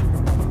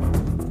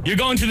 You're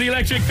going to the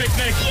electric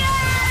picnic. Yay!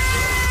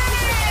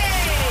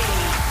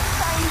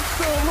 Thanks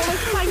so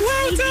much.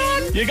 Well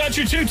done. You got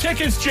your 2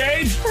 tickets,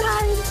 Jade.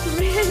 Thanks.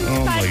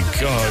 Oh, my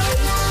God.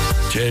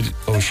 Jade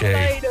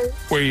O'Shea.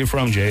 Where are you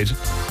from, Jade?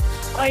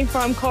 I'm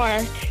from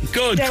Cork.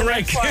 Good,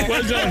 correct.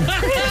 Well done.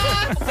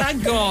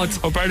 Thank God.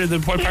 What part of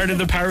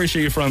the parish are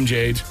you from,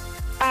 Jade?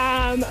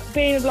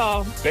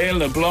 Bailblaw.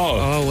 Bailblaw.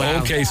 Oh,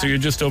 wow. Okay, so you're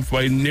just up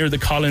by near the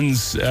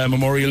Collins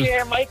Memorial.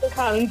 Yeah, Michael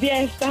Collins.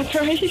 Yes, that's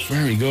right.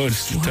 Very good.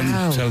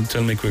 Wow.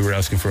 Tell Mick we were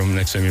asking for him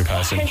next time you're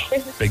passing.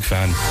 Big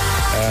fan.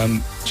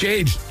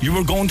 Jade, you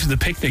were going to the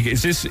picnic.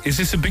 Is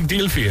this a big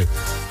deal for you?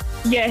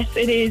 Yes,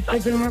 it is.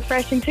 I've been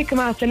refreshing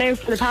Ticketmaster now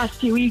for the past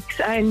few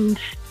weeks, and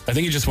I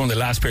think you just won the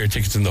last pair of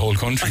tickets in the whole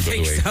country, by the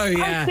way. So,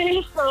 yeah. I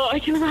think so, I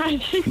can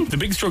imagine. The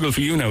big struggle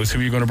for you now is who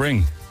you're going to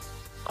bring.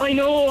 I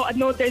know,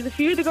 there's a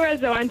few of the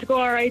girls that want to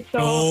go, alright, so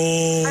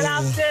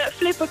I'll have to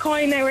flip a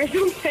coin now or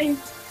something.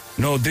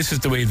 No, this is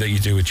the way that you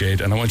do it,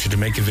 Jade, and I want you to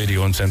make a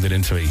video and send it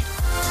in to me.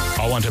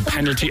 I want a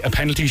penalty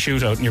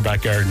shootout in your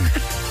back garden.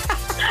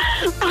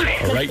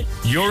 Okay. All right,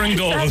 you're in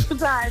goal. That's the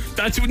plan.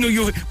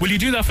 Will you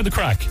do that for the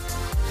crack?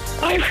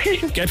 I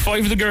will. Get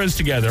 5 of the girls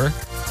together,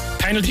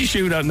 penalty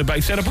shootout in the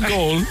back, set up a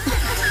goal.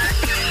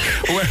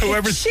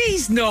 Whoever.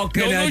 She's not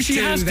going to she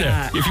do has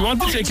that. to. If you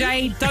want to take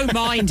Jade, don't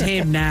mind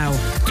him now.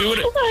 Do it.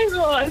 I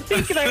know, I was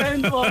thinking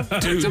around one.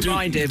 Don't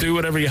mind him. Do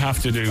whatever you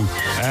have to do.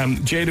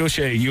 Jade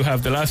O'Shea, you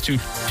have the last 2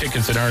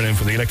 tickets in Ireland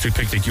for the electric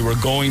picnic. You are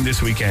going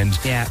this weekend.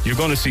 Yeah. You're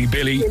going to see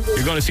Billy.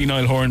 You're going to see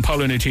Niall Horan,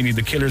 Paolo Nutini,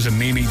 The Killers and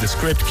Mimi, The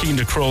Script, Keen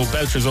to Crow,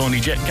 Belters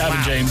Only,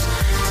 Gavin James.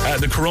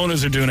 The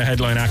Coronas are doing a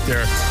headline act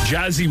there.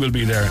 Jazzy will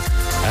be there.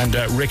 And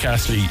Rick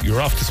Astley,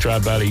 you're off to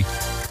Stradbally.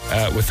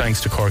 With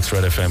thanks to Cork's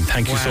Red FM.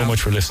 Thank you so much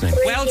for listening.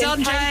 Well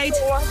done, Jade. Thanks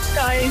so much,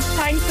 guys.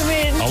 Thanks a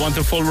million. I want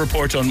the full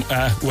report on.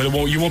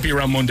 You won't be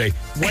around Monday.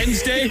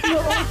 Wednesday?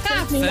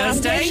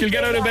 Thursday? She'll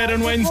get out of bed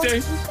on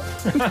Wednesday.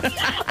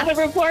 I'll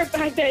report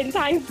back then.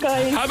 Thanks,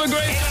 guys. Have a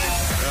great.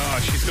 Oh,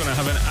 she's going to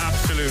have an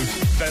absolute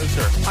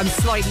belter. I'm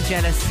slightly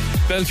jealous.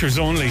 Belters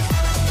only.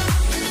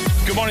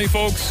 Good morning,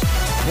 folks.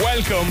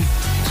 Welcome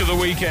to the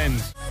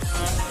weekend.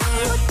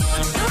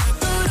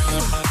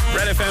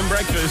 Red FM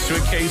Breakfast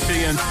with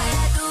KC and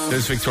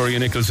there's Victoria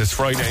Nichols. It's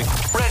Friday.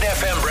 Red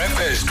FM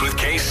Breakfast with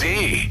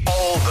KC.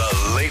 All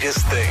the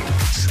latest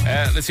things.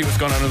 Let's see what's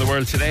going on in the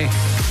world today.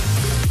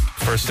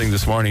 First thing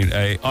this morning,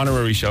 a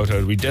honorary shout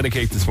out. We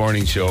dedicate this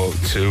morning's show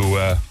to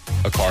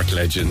a Cork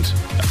legend,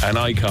 an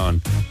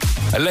icon,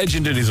 a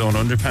legend in his own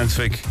underpants,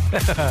 Vic.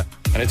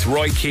 And it's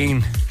Roy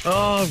Keane.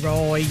 Oh,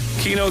 Roy.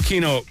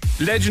 Keno,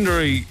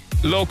 legendary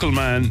local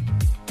man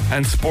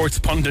and sports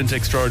pundit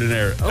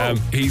extraordinaire.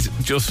 He's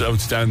just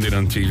outstanding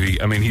on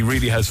TV. I mean, he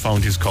really has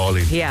found his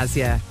calling. He has,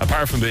 yeah.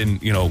 Apart from being,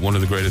 one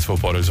of the greatest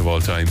footballers of all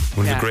time,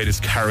 one of the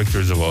greatest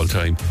characters of all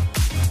time.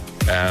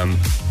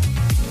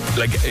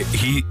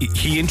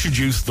 He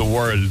introduced the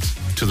world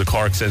to the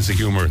Cork sense of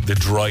humour, the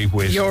dry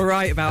wit. You're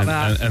right about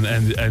that.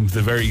 And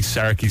the very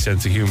sarky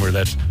sense of humour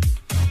that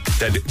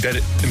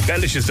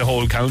embellishes the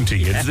whole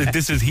county.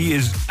 He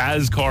is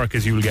as Cork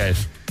as you'll get.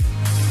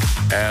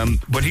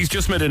 But he's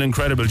just made an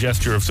incredible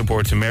gesture of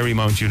support to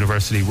Marymount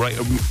University,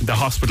 the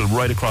hospital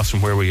right across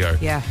from where we are.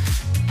 Yeah.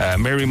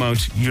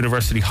 Marymount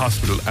University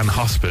Hospital and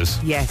Hospice.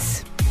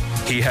 Yes.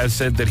 He has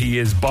said that he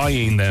is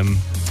buying them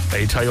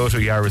a Toyota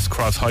Yaris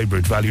Cross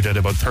Hybrid valued at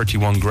about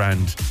 31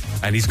 grand,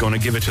 and he's going to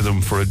give it to them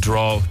for a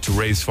draw to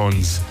raise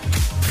funds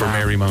for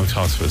Marymount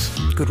Hospice.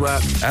 Good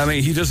work. I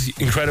mean, he does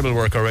incredible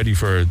work already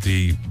for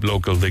the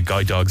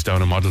guide dogs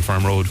down on Model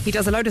Farm Road. He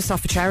does a load of stuff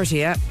for charity,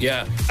 yeah.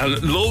 Yeah,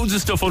 and loads of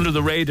stuff under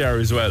the radar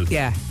as well.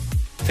 Yeah.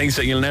 Things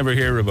that you'll never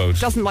hear about.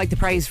 Doesn't like the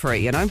praise for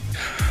it, Don't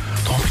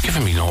be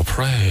giving me no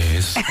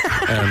praise.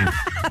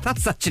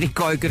 That's actually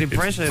quite a good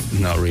impression.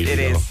 Not really. It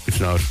is.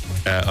 It's not.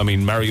 I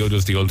mean, Mario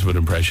does the ultimate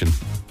impression.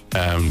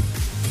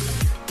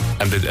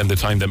 And the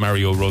time that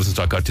Mario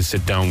Rosenstock got to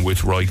sit down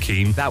with Roy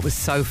Keane. That was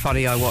so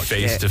funny. I watched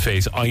face to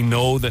face. I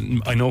know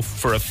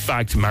for a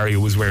fact Mario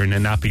was wearing a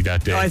nappy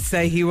that day. I'd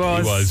say he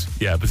was. He was,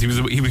 yeah, but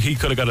he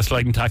could have got a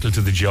sliding tackle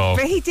to the jaw.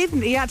 But he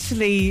didn't. He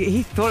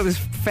thought it was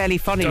fairly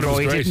funny,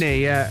 Roy, didn't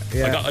he? Yeah.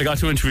 I got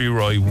to interview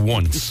Roy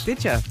once.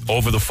 Did you?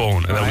 Over the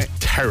phone, and I was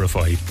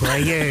terrified. Were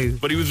you?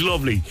 But he was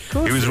lovely.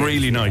 He was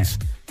really nice.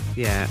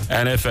 Yeah.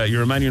 And if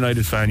you're a Man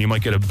United fan, you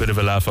might get a bit of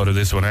a laugh out of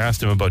this one. I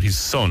asked him about his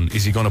son.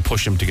 Is he going to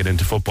push him to get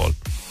into football?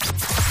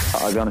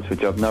 I'll be honest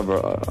with you, I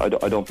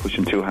don't push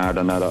him too hard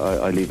on that.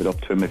 I leave it up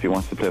to him. If he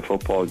wants to play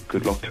football,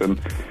 good luck to him.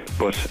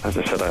 But as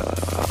I said,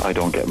 I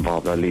don't get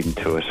involved. I lead him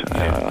to it.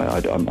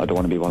 I don't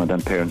want to be one of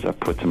them parents that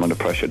puts him under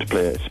pressure to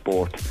play a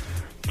sport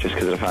just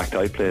because of the fact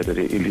I played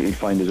it. He'll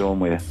find his own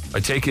way. I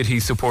take it he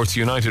supports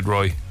United,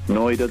 Roy?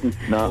 No, he doesn't.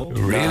 No.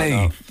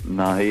 Really?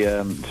 No, he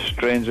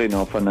strangely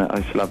enough, and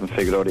I still haven't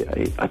figured out,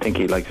 I think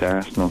he likes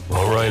Arsenal.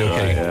 Oh, right,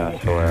 okay.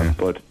 Yeah,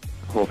 but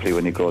hopefully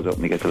when he grows up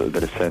and he gets a little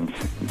bit of sense,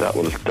 that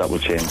will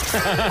change.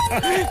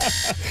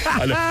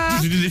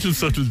 There's a little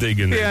subtle dig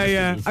in there.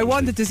 Yeah. I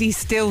wonder, does he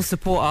still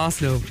support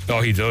Arsenal?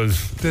 Oh, he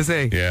does. Does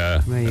he?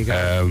 Yeah. There you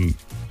go.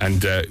 And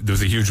there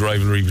was a huge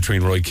rivalry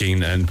between Roy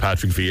Keane and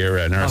Patrick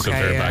Vieira and Arsenal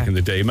player back in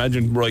the day.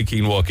 Imagine Roy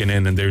Keane walking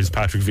in and there's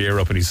Patrick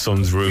Vieira up in his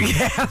son's room.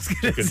 Yeah, I was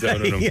going to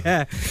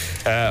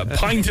say,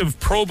 pint of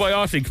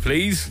probiotic,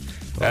 please.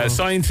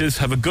 Scientists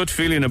have a gut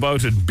feeling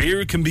about it.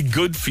 Beer can be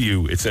good for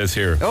you, it says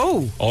here.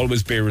 Oh.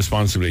 Always beer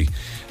responsibly.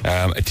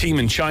 A team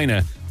in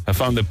China have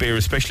found that beer,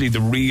 especially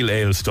the real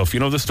ale stuff, you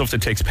know, the stuff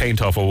that takes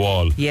paint off a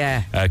wall,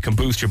 can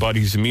boost your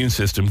body's immune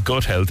system,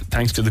 gut health,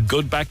 thanks to the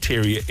good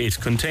bacteria it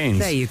contains.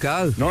 There you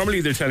go. Normally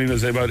they're telling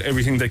us about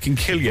everything that can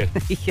kill you.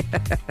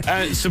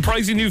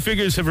 Surprising new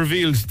figures have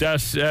revealed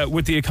that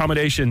with the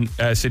accommodation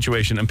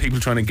situation and people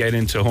trying to get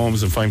into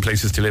homes and find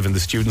places to live, and the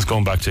students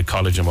going back to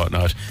college and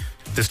whatnot,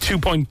 there's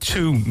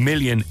 2.2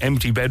 million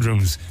empty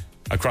bedrooms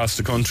across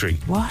the country.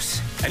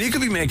 What? And you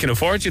could be making a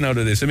fortune out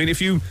of this. I mean,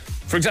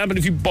 for example,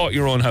 if you bought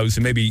your own house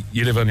and maybe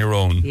you live on your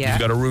own, you've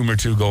got a room or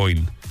two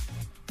going,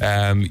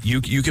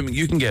 you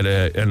can get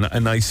a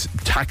nice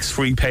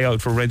tax-free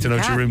payout for renting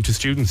out your room to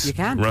students. You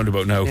can. Round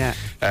about now.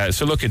 Yeah.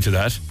 So look into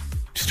that.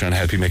 Just trying to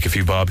help you make a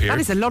few bob here. That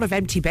is a lot of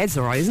empty beds,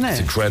 all right, isn't it? It's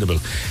incredible.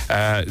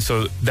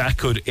 So that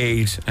could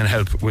aid and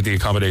help with the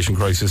accommodation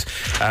crisis.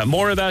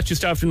 More of that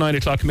just after 9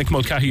 o'clock. Mick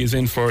Mulcahy is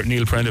in for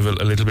Neil Prendeville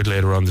a little bit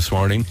later on this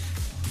morning.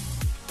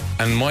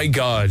 And my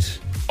God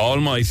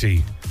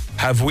almighty,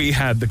 have we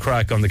had the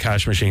crack on the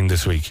cash machine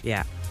this week?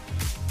 Yeah.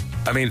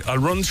 I mean, I'll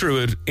run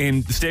through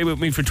it. Stay with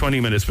me for 20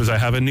 minutes because I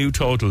have a new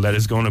total that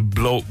is going to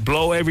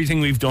blow everything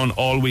we've done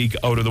all week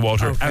out of the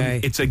water. Okay.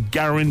 And it's a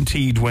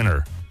guaranteed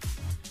winner.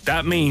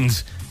 That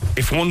means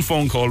if one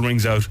phone call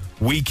rings out,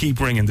 we keep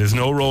ringing. There's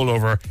no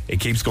rollover. It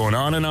keeps going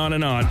on and on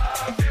and on.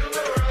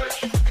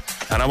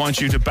 And I want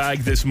you to bag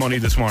this money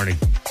this morning.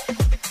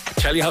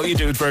 Tell you how you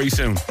do it very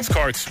soon. It's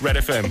Cork's Red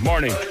FM.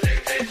 Morning. Red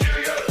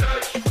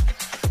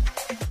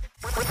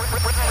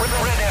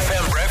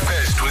FM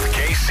Breakfast with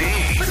KC.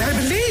 I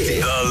believe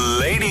it. The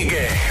Lady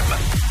Game.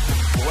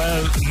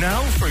 Well,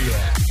 now for you.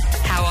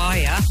 How are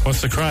you?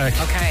 What's the crack?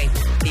 Okay.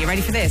 Are you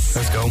ready for this?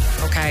 Let's go.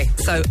 Okay.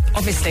 So,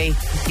 obviously,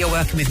 you're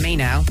working with me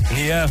now.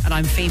 Yeah. And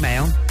I'm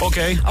female.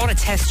 Okay. I want to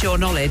test your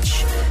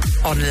knowledge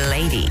on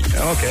ladies.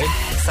 Okay.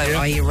 So,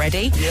 are you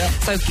ready? Yeah.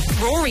 So,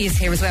 Rory is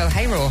here as well.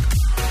 Hey, Rory.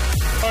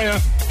 Oh,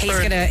 yeah.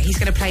 He's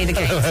gonna play the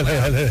game.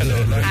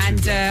 Hello.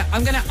 And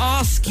I'm gonna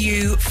ask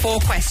you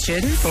 4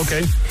 questions.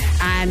 Okay.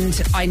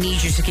 And I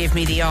need you to give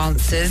me the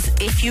answers.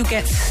 If you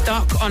get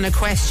stuck on a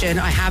question,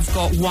 I have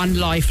got one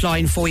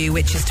lifeline for you,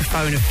 which is to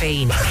phone a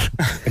fiend.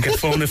 I can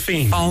phone a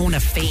fiend. Phone a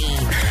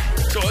fiend.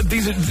 So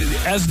these are,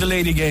 as the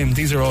lady game,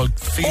 these are all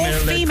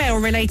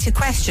female-related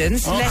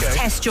questions. Okay. Let's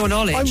test your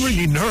knowledge. I'm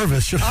really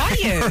nervous. Are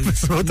you?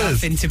 Nervous about this.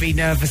 Nothing to be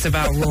nervous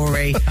about,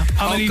 Rory.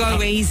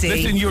 Go easy.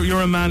 Listen,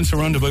 you're a man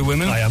surrounded by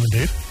women. I am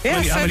indeed.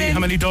 Yeah, how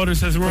many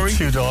daughters has Rory?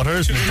 2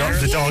 daughters.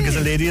 The dog is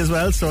a lady as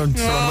well, so I'm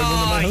surrounded by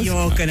women in my house.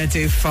 You're going to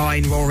do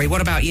fine, Rory.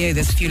 What about you?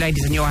 There's a few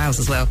ladies in your house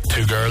as well.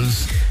 2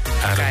 girls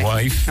and a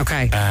wife.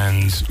 Okay.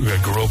 And we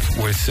grew up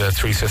with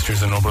 3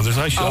 sisters and no brothers.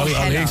 I'll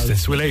ace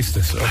this. We'll ace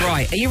this. Okay.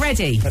 Right. Are you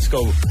ready? Let's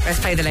go. Let's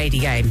play the lady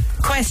game.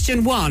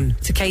 Question 1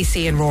 to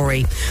KC and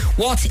Rory.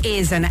 What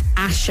is an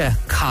Asher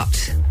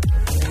cut?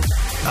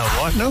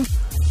 What? No?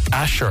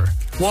 Asher.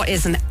 What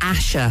is an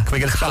Asher? Can we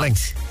get a spelling?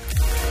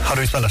 How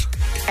do we spell it?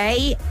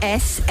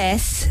 ASSCHER.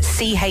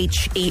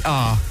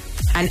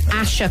 An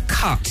Asher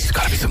cut. It's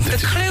got to be something. The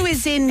clue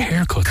is in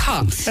haircut.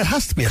 Cut. It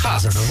has to be a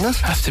bazzer, doesn't it?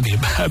 Has to be a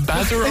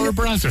bazzer or a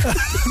brazzer.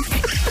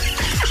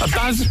 A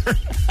bazzer.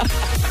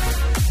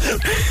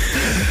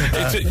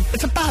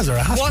 It's a bazzer.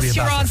 It has to be a What's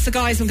your bazzer. answer,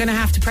 guys? I'm going to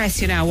have to press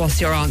you now. What's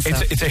your answer?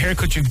 It's a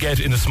haircut you get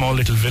in a small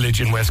little village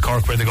in West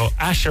Cork where they go,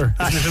 Asher,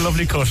 isn't it a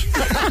lovely cut?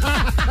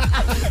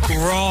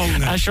 Wrong.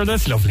 Asher,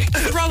 that's lovely.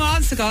 Wrong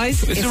answer,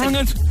 guys. It's the wrong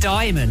answer.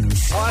 Diamond.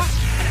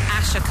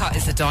 slasher cut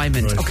is a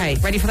diamond. Right. Okay,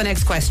 ready for the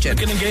next question?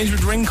 Like an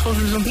engagement ring cut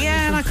or something?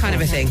 Yeah, that kind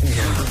of a thing.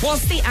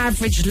 What's the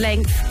average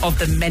length of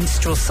the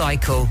menstrual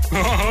cycle?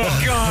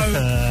 Oh,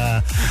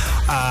 God.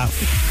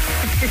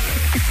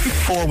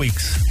 4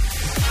 weeks.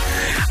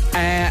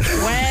 I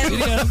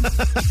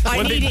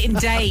need it in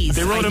days.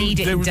 They wrote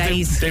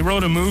They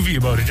wrote a movie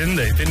about it, didn't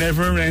they? The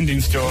Never-Ending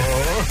Story.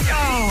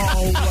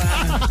 Oh, wow.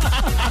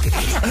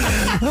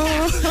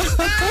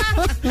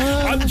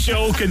 I'm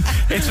joking.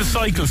 It's a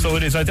cycle, so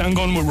it is. I'm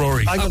going with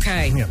Rory.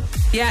 Okay.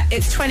 Yeah,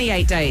 it's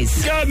 28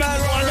 days. Good man,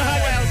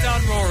 well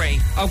done, Rory.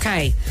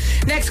 Okay.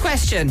 Next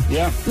question.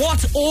 Yeah.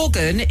 What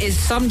organ is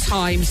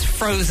sometimes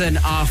frozen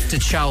after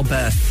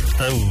childbirth?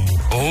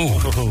 Oh.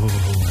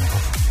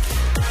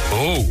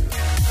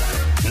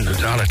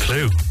 Not a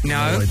clue.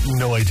 No?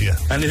 No idea.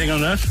 Anything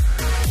on that?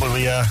 Will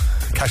we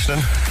cash it in?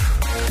 I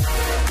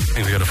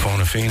think we got a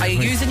phone a fiend. Are you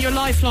using your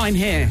lifeline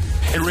here?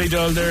 Hit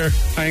redial there.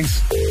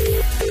 Thanks.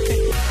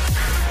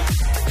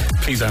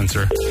 Please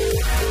answer.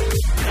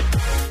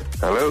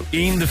 Hello?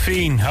 Ian the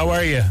Fiend, how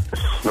are you?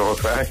 No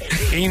crack.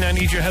 Ian, I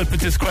need your help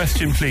with this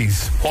question,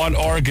 please. What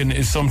organ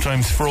is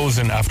sometimes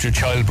frozen after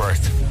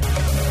childbirth?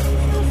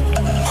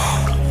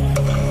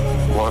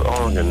 What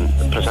organ?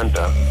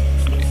 Placenta?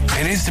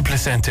 It is the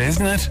placenta,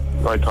 isn't it?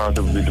 I thought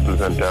it would be the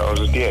placenta. Or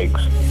was it the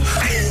eggs?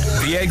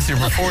 The eggs are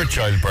before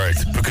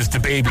childbirth because the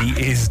baby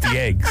is the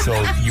egg, so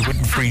you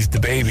wouldn't freeze the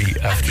baby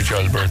after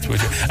childbirth, would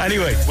you?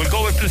 Anyway, we'll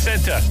go with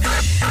placenta.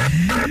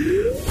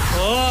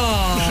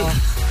 Oh,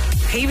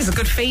 he was a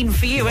good fiend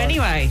for you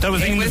anyway. That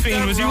was Ian the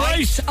Fiend, was he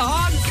right?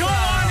 Oh,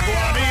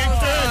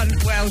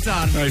 God. Well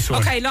done. Nice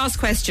one. Okay, last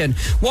question.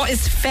 What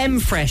is Femme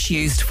Fresh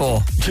used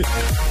for?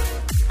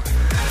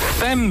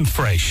 Femme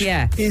Fresh?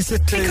 Yeah. Is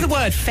it... Think of the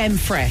word Femme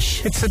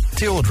Fresh. It's a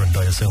deodorant,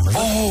 I assume, is it?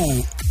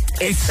 Oh,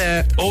 it's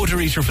a odor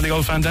eater for the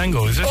old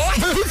Fandango, is it? Oh,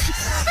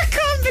 I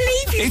can't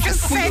believe you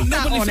just said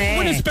that on air.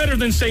 Well, it's better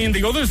than saying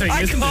the other thing,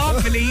 isn't it? I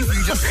can't believe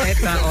you just said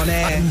that on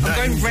air. I'm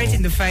going red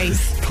in the face.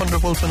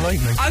 Thunderbolts and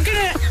lightning. I'm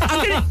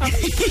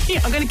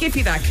gonna give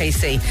you that,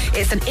 Casey.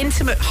 It's an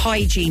intimate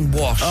hygiene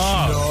wash.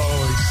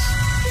 Oh.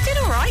 You did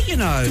all right, you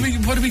know.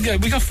 What did we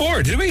get? We got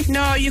 4, did we?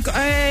 No, you got...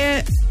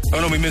 oh,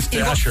 no, we missed you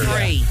got Asher.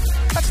 3.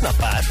 That's not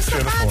bad. It's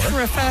not bad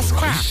for a first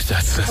crack.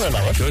 That's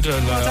very good.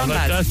 Well done,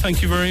 lads.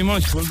 Thank you very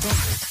much. Well done.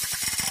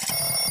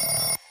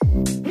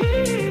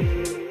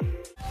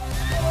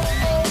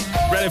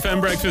 Red FM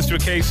Breakfast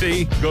with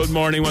KC. Good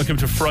morning. Welcome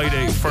to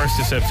Friday, 1st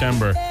of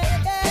September.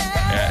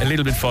 A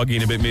little bit foggy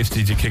and a bit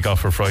misty to kick off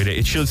for Friday.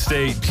 It should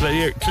stay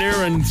clear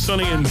and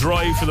sunny and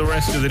dry for the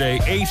rest of the day.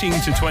 18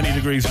 to 20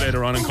 degrees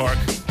later on in Cork.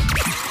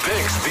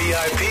 Picks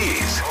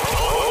VIPs.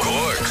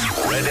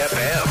 Cork's Red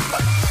FM.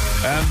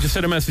 Just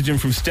had a message in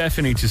from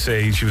Stephanie to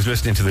say she was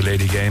listening to the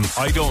lady game.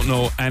 I don't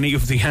know any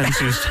of the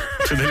answers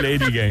to the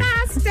lady game.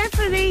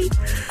 Stephanie.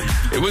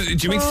 Do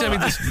you mean to tell me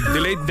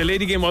the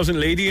lady game wasn't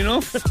lady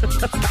enough?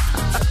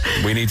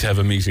 We need to have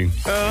a meeting.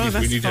 Oh,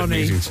 that's we need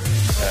funny. to have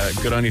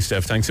meetings. Good on you,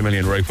 Steph. Thanks a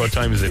million. Right, what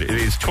time is it? It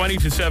is 20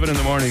 to 7 in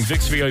the morning.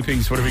 Vix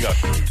VIPs, what have we got?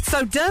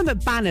 So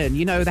Dermot Bannon,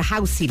 you know, the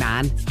housey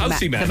man.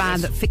 The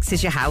man that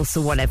fixes your house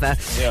or whatever.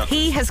 Yeah.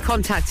 He has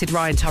contacted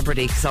Ryan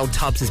Tubridy, because old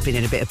Tubbs has been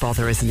in a bit of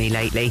bother, hasn't he,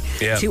 lately,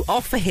 to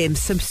offer him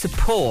some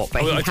support.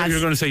 But I thought you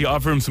were going to say you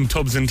offer him some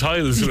tubs and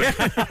tiles. Yeah.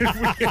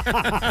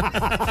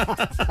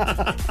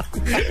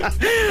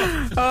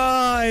 Oh,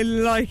 I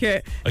like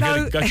it.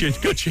 Got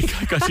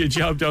you a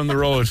job down the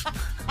road.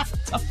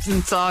 Tubs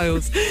and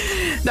tiles.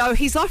 No,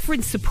 he's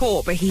offering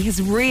support, but he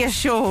has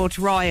reassured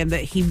Ryan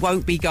that he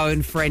won't be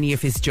going for any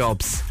of his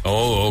jobs.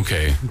 Oh,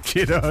 okay. Do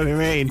you know what I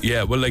mean?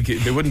 Yeah, well, like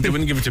they wouldn't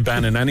give it to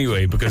Bannon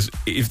anyway, because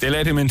if they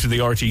let him into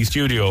the RT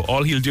studio,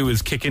 all he'll do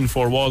is kick in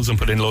 4 walls and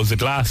put in loads of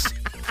glass.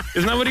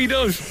 Isn't that what he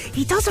does?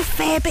 He does a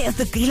fair bit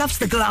of he loves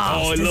the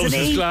glass. Oh, he loves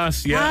his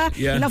glass, yeah.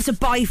 He loves a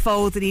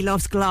bifold and he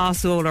loves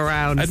glass all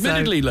around.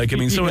 Admittedly,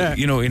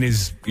 in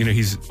his,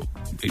 he's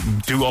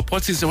do up.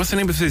 What's the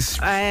name of his?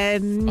 I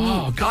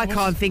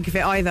can't think of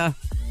it either.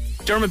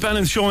 Dermot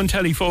Bannon's show and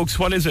telly, folks.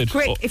 What is it?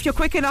 Quick, if you're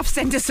quick enough,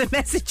 send us a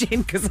message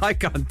in, because I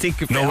can't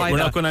think of it either. No, we're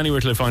not going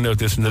anywhere till I find out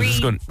this.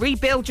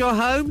 Rebuild your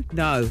home?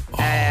 No.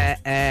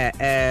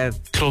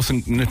 Close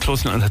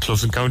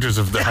Encounters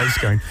of the House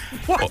Gang.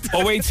 What?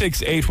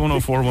 086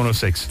 8104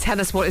 106.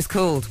 Tell us what it's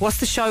called. What's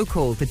the show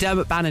called? The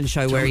Dermot Bannon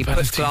show, where he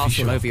puts glass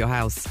all over your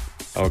house.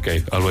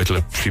 Okay, I'll wait till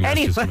a few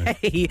minutes.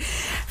 Anyway,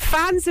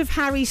 fans of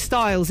Harry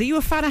Styles. Are you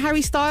a fan of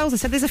Harry Styles? I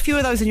said there's a few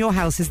of those in your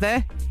house, is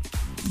there?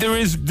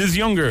 There's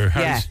younger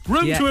Harry's.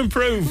 Room to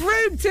improve.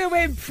 Room to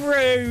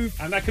improve.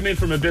 And that came in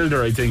from a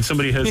builder, I think.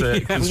 Somebody has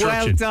a construction.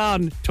 Well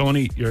done.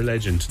 Tony, you're a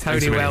legend.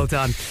 Tony, well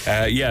done.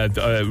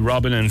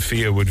 Robin and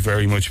Fia would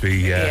very much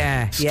be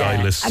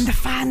stylists. And the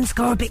fans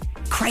go a bit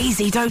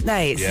crazy, don't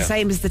they? It's the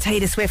same as the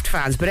Taylor Swift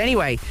fans. But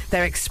anyway,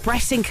 they're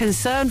expressing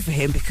concern for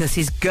him because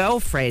his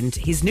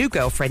new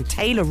girlfriend,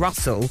 Taylor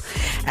Russell,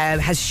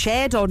 has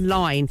shared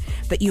online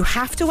that you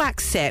have to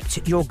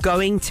accept you're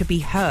going to be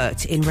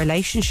hurt in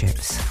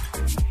relationships.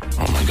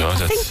 Oh my No, I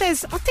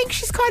think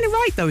she's kind of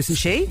right, though, isn't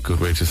she?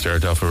 Good way to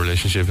start off a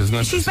relationship, isn't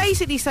it? She's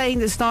basically saying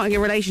that starting a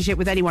relationship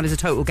with anyone is a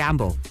total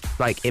gamble.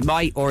 Like, it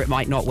might or it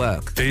might not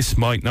work. This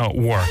might not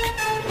work,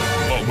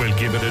 but we'll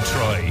give it a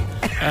try.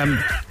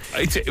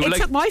 It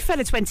took my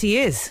fella 20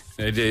 years.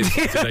 It is.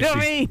 You know what I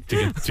mean?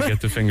 To get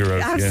the finger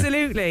out.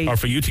 Absolutely. Yeah. Or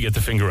for you to get the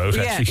finger out,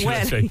 actually, should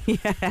I say.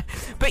 Yeah.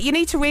 But you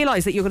need to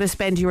realise that you're going to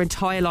spend your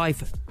entire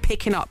life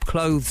picking up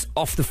clothes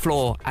off the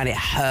floor and it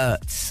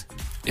hurts.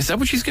 Is that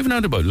what she's giving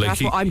out about?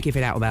 That's what I'm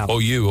giving out about. Oh,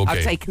 you? Okay.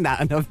 I've taken that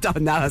and I've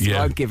done that. That's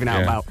what I'm giving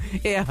out about.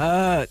 It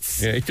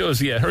hurts. Yeah, it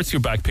does. Yeah, it hurts your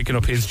back picking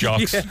up his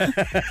jocks.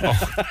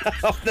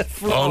 Off the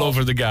floor. All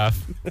over the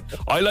gaff.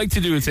 I like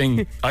to do a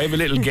thing. I have a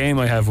little game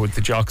I have with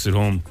the jocks at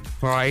home.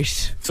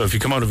 Right. So if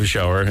you come out of a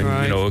shower,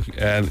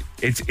 and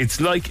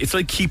it's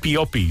like keepy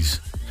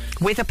uppies.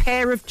 With a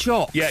pair of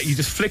jocks. Yeah, you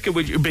just flick it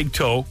with your big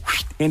toe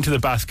into the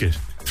basket.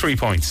 3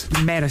 points.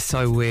 Men are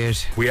so weird.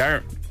 We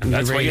are. And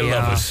that's why you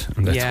love us.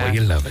 And that's why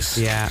you love us.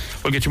 Yeah.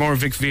 We'll get you more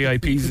Vic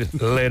VIPs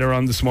later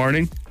on this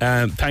morning.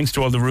 Thanks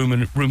to all the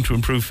Room to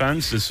Improve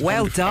fans. There's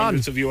well done.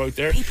 Hundreds of you out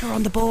there. People are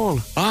on the ball.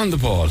 On the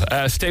ball.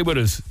 Stay with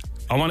us.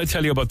 I want to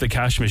tell you about the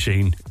cash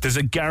machine. There's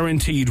a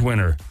guaranteed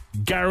winner.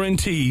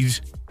 Guaranteed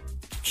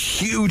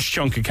huge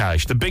chunk of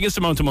cash. The biggest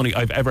amount of money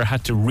I've ever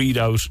had to read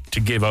out to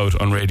give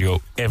out on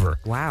radio ever.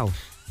 Wow.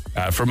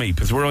 For me,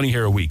 because we're only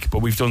here a week, but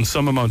we've done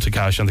some amount of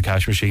cash on the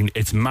cash machine.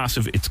 It's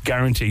massive, it's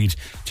guaranteed.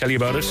 Tell you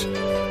about it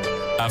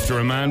after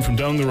a man from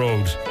down the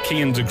road,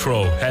 Cian de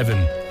Crow, Heaven,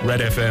 Red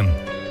FM.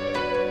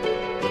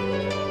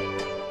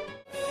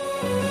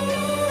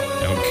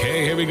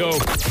 Okay, here we go.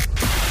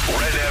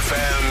 Red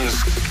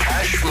FM's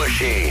cash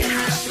machine.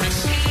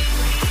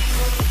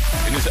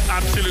 It is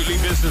absolutely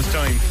business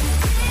time.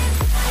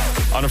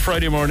 On a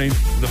Friday morning,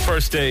 the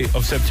first day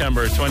of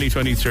September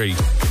 2023.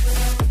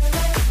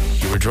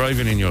 You were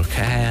driving in your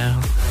car,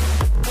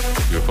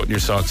 you were putting your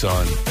socks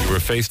on, you were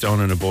face down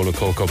in a bowl of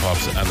Cocoa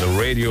Pops and the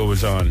radio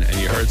was on and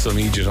you heard some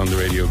idiot on the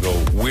radio go,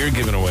 we're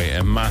giving away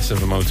a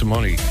massive amount of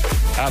money.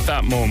 At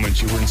that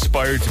moment, you were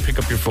inspired to pick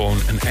up your phone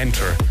and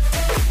enter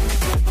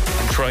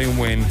and try and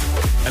win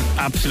an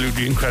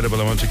absolutely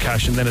incredible amount of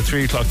cash. And then at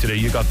 3 o'clock today,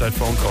 you got that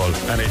phone call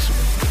and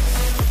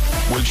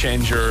it'll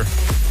change your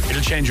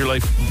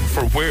life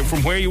from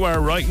where you are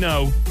right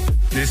now.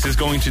 This is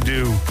going to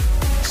do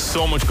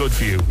so much good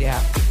for you. Yeah.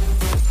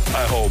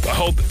 I hope.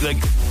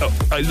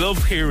 I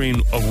love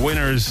hearing of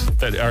winners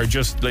that are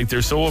just like,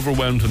 they're so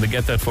overwhelmed when they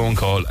get that phone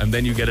call and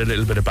then you get a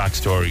little bit of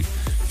backstory.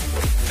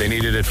 They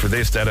needed it for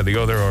this, that or the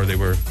other, or they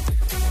were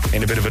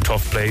in a bit of a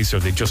tough place, or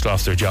they just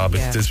lost their job.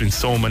 Yeah. There's been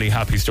so many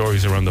happy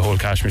stories around the whole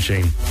cash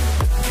machine.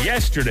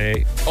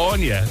 Yesterday,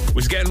 Anya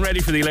was getting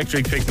ready for the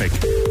electric picnic.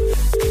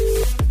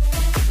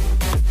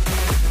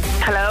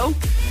 Hello?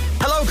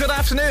 Hello, good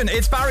afternoon.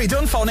 It's Barry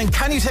Dunn phoning.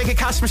 Can you take a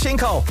cash machine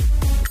call?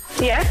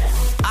 Yes.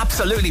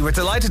 Absolutely, we're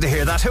delighted to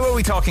hear that. Who are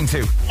we talking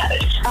to?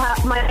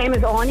 My name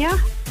is Anya.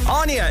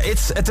 Anya,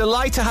 it's a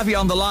delight to have you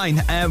on the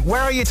line. Where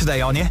are you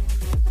today, Anya?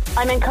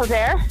 I'm in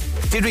Kildare.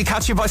 Did we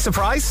catch you by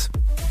surprise?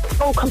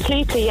 Oh,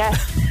 completely,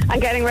 yes. I'm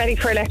getting ready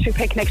for electric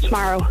picnic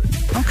tomorrow.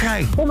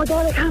 Okay. Oh my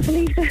God, I can't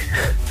believe it.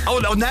 Oh,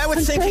 no, now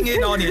it's sinking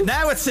in, Anya.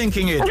 Now it's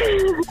sinking in.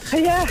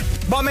 Yeah.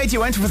 What made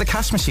you enter for the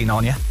cash machine,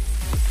 Anya?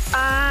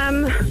 I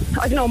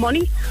don't know,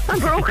 money. I'm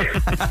broke.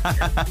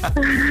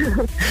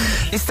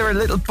 Is there a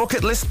little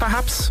bucket list,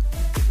 perhaps?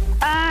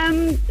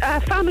 A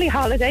family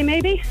holiday,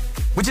 maybe.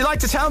 Would you like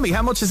to tell me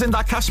how much is in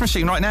that cash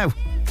machine right now?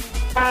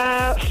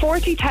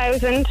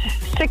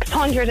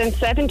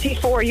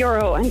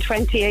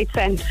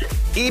 €40,674.28.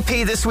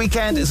 EP this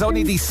weekend is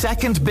only the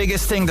second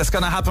biggest thing that's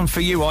going to happen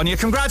for you, Anya.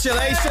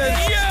 Congratulations!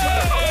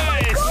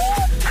 Yes!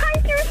 Oh,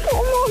 thank you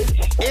so much.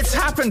 It's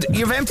happened.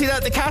 You've emptied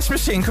out the cash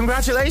machine.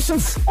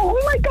 Congratulations. Oh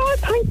my God,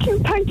 thank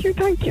you.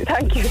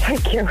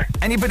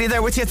 Anybody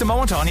there with you at the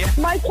moment, Anya?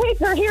 My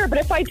kids are here, but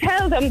if I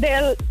tell them,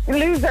 they'll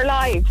lose their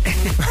lives.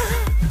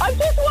 I've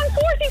just won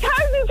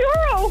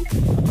 €40,000.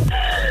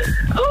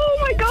 Oh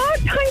my God,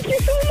 thank you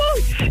so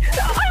much.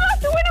 I'm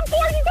after winning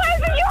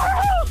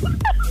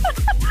 €40,000.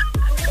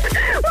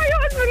 My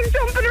husband is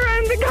jumping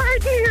around the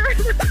garden here.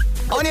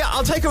 Anya,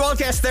 I'll take a wild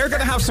guess. They're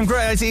going to have some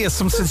great ideas,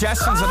 some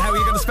suggestions on how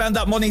you're going to spend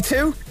that money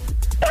too.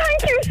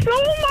 Thank you so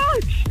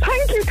much.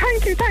 Thank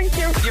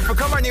you. You've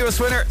become our newest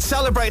winner.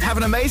 Celebrate, have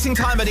an amazing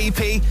time at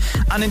EP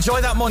and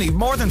enjoy that money.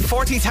 More than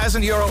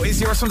 €40,000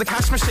 is yours from the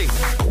cash machine.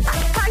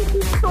 Thank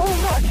you so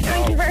much.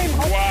 Thank you very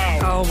much. Wow.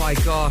 Oh my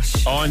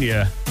gosh.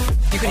 Anya.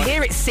 You can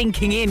hear it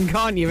sinking in,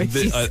 can't you?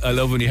 I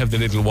love when you have the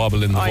little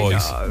wobble in the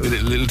voice.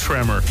 The little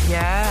tremor.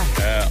 Yeah.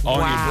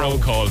 Anya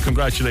Broke,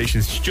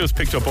 congratulations. She just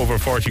picked up over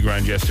 40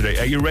 grand yesterday.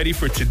 Are you ready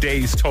for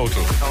today's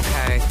total?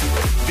 Okay.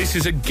 This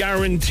is a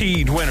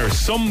guaranteed winner.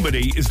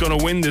 Somebody is going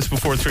to win this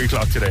before 3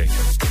 o'clock today.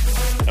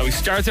 Now, we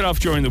started off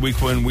during the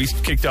week when we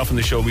kicked off on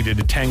the show. We did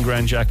a 10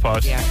 grand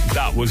jackpot. Yeah.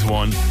 That was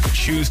one.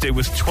 Tuesday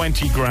was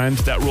 20 grand.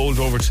 That rolled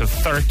over to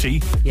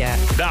 30. Yeah.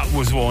 That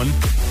was one.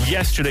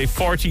 Yesterday,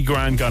 40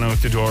 grand gone out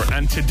the door.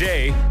 And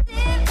today,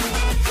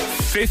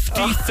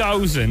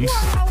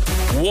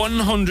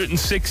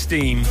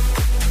 50,116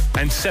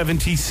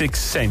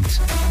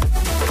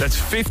 That's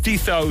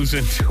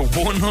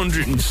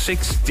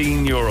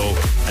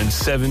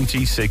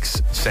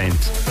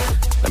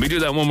 €50,116.76. Let me do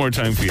that one more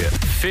time for you.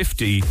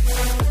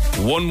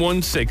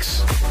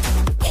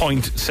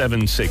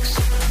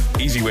 50,116.76.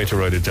 Easy way to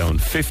write it down.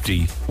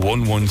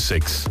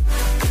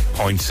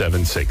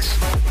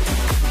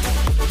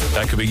 50,116.76.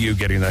 That could be you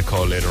getting that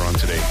call later on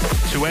today.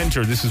 To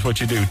enter, this is what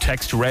you do.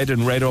 Text red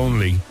and red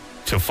only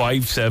to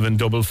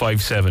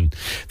 57557.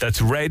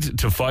 That's red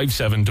to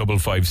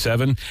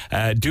 57557.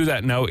 Do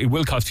that now. It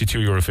will cost you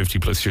 €2.50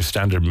 plus your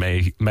standard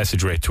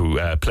message rate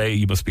to play.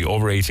 You must be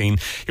over 18.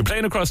 You're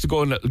playing across the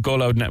Go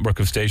Loud network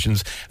of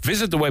stations.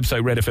 Visit the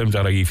website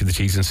redfm.ie for the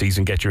T's and C's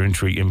and get your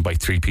entry in by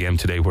 3 p.m.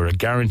 today, where a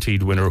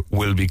guaranteed winner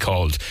will be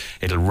called.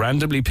 It'll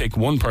randomly pick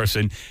one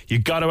person. You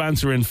got to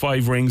answer in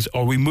 5 rings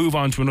or we move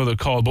on to another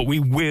call, but we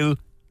will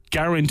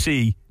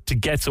guarantee to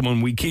get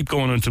someone. We keep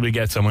going until we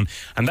get someone,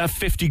 and that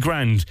 50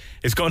 grand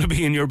is going to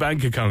be in your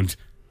bank account.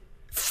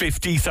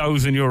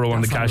 €50,000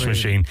 on the cash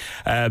machine.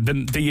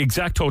 The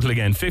exact total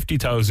again,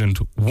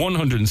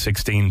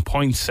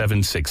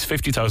 €50,116.76.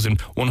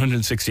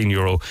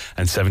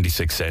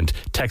 €50,116.76.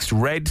 Text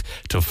red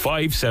to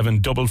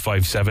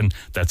 57557.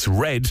 That's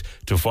red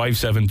to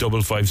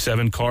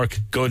 57557. Cork,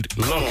 good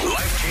luck.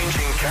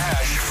 Life-changing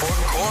cash for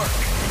Cork.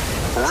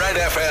 Red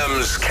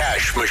FM's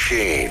cash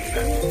machine.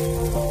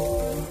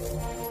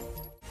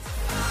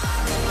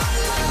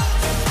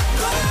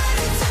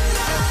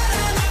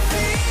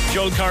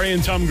 Joel Corry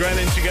and Tom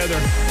Grennan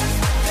together.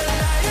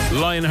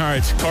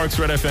 Lionheart, Cork's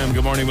Red FM.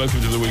 Good morning,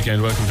 welcome to the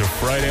weekend. Welcome to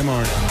Friday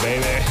morning,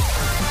 baby.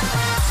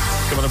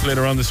 Coming up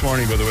later on this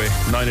morning, by the way,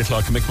 9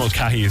 o'clock, Mick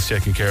Mulcahy is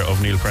taking care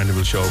of Neil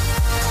Prendeville's show.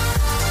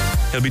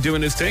 He'll be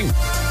doing his thing.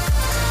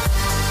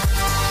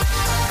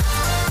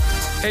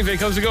 Hey Vic,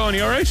 how's it going?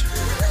 You alright?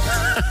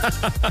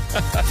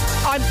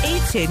 I'm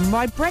eating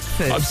my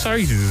breakfast. I'm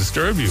sorry to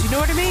disturb you. Do you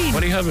know what I mean?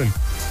 What are you having?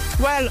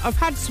 Well, I've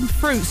had some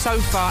fruit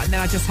so far, and then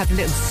I just had a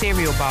little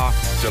cereal bar.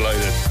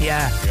 Delighted.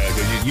 Yeah. Yeah,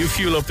 good. You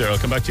fuel up there. I'll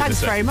come back to you in a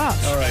second.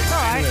 Thanks very much. All right.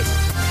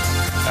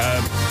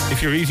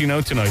 If you're eating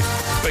out tonight,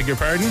 beg your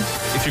pardon,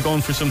 if you're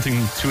going for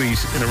something to eat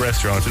in a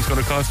restaurant, it's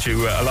going to cost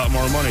you a lot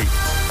more money.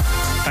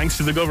 Thanks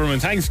to the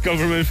government. Thanks,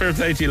 government. Fair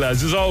play to you,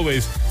 lads. As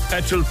always,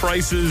 petrol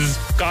prices,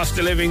 cost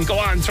of living. Go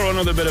on, throw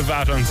another bit of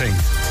VAT on things.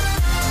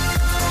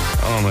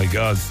 Oh my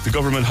God, the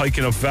government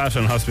hiking up VAT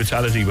on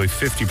hospitality by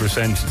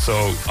 50%.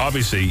 So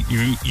obviously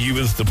you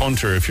as the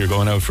punter, if you're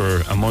going out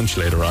for a munch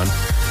later on,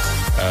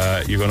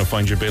 you're going to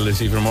find your bill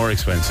is even more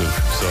expensive.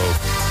 So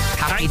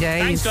happy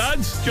days. Thanks,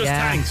 lads. Just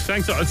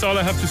thanks. That's all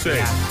I have to say.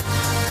 Yeah.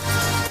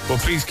 Well,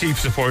 please keep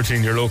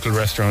supporting your local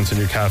restaurants and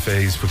your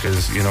cafes,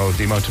 because you know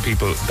the amount of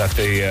people that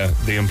they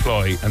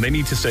employ, and they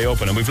need to stay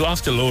open. And we've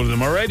lost a load of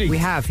them already. We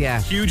have, yeah.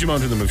 Huge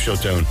amount of them have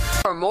shut down.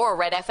 For more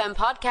Red FM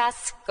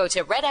podcasts, go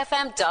to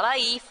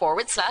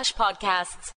redfm.ie/podcasts.